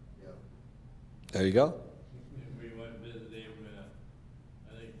 Yeah. There you go. And we went and visited him,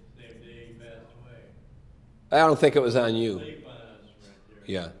 I think the same day he passed away. I don't think it was on you. Sleep on us right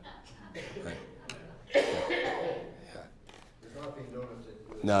there. Yeah. Right.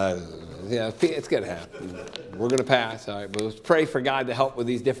 No, yeah, it's going to happen. We're going to pass, all right? But let's pray for God to help with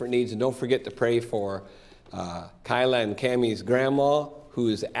these different needs. And don't forget to pray for Kyla and Cammie's grandma, who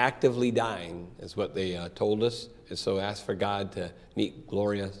is actively dying, is what they told us. And so ask for God to meet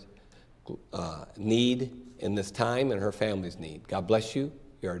Gloria's need in this time and her family's need. God bless you.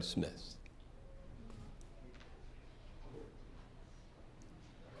 You are dismissed.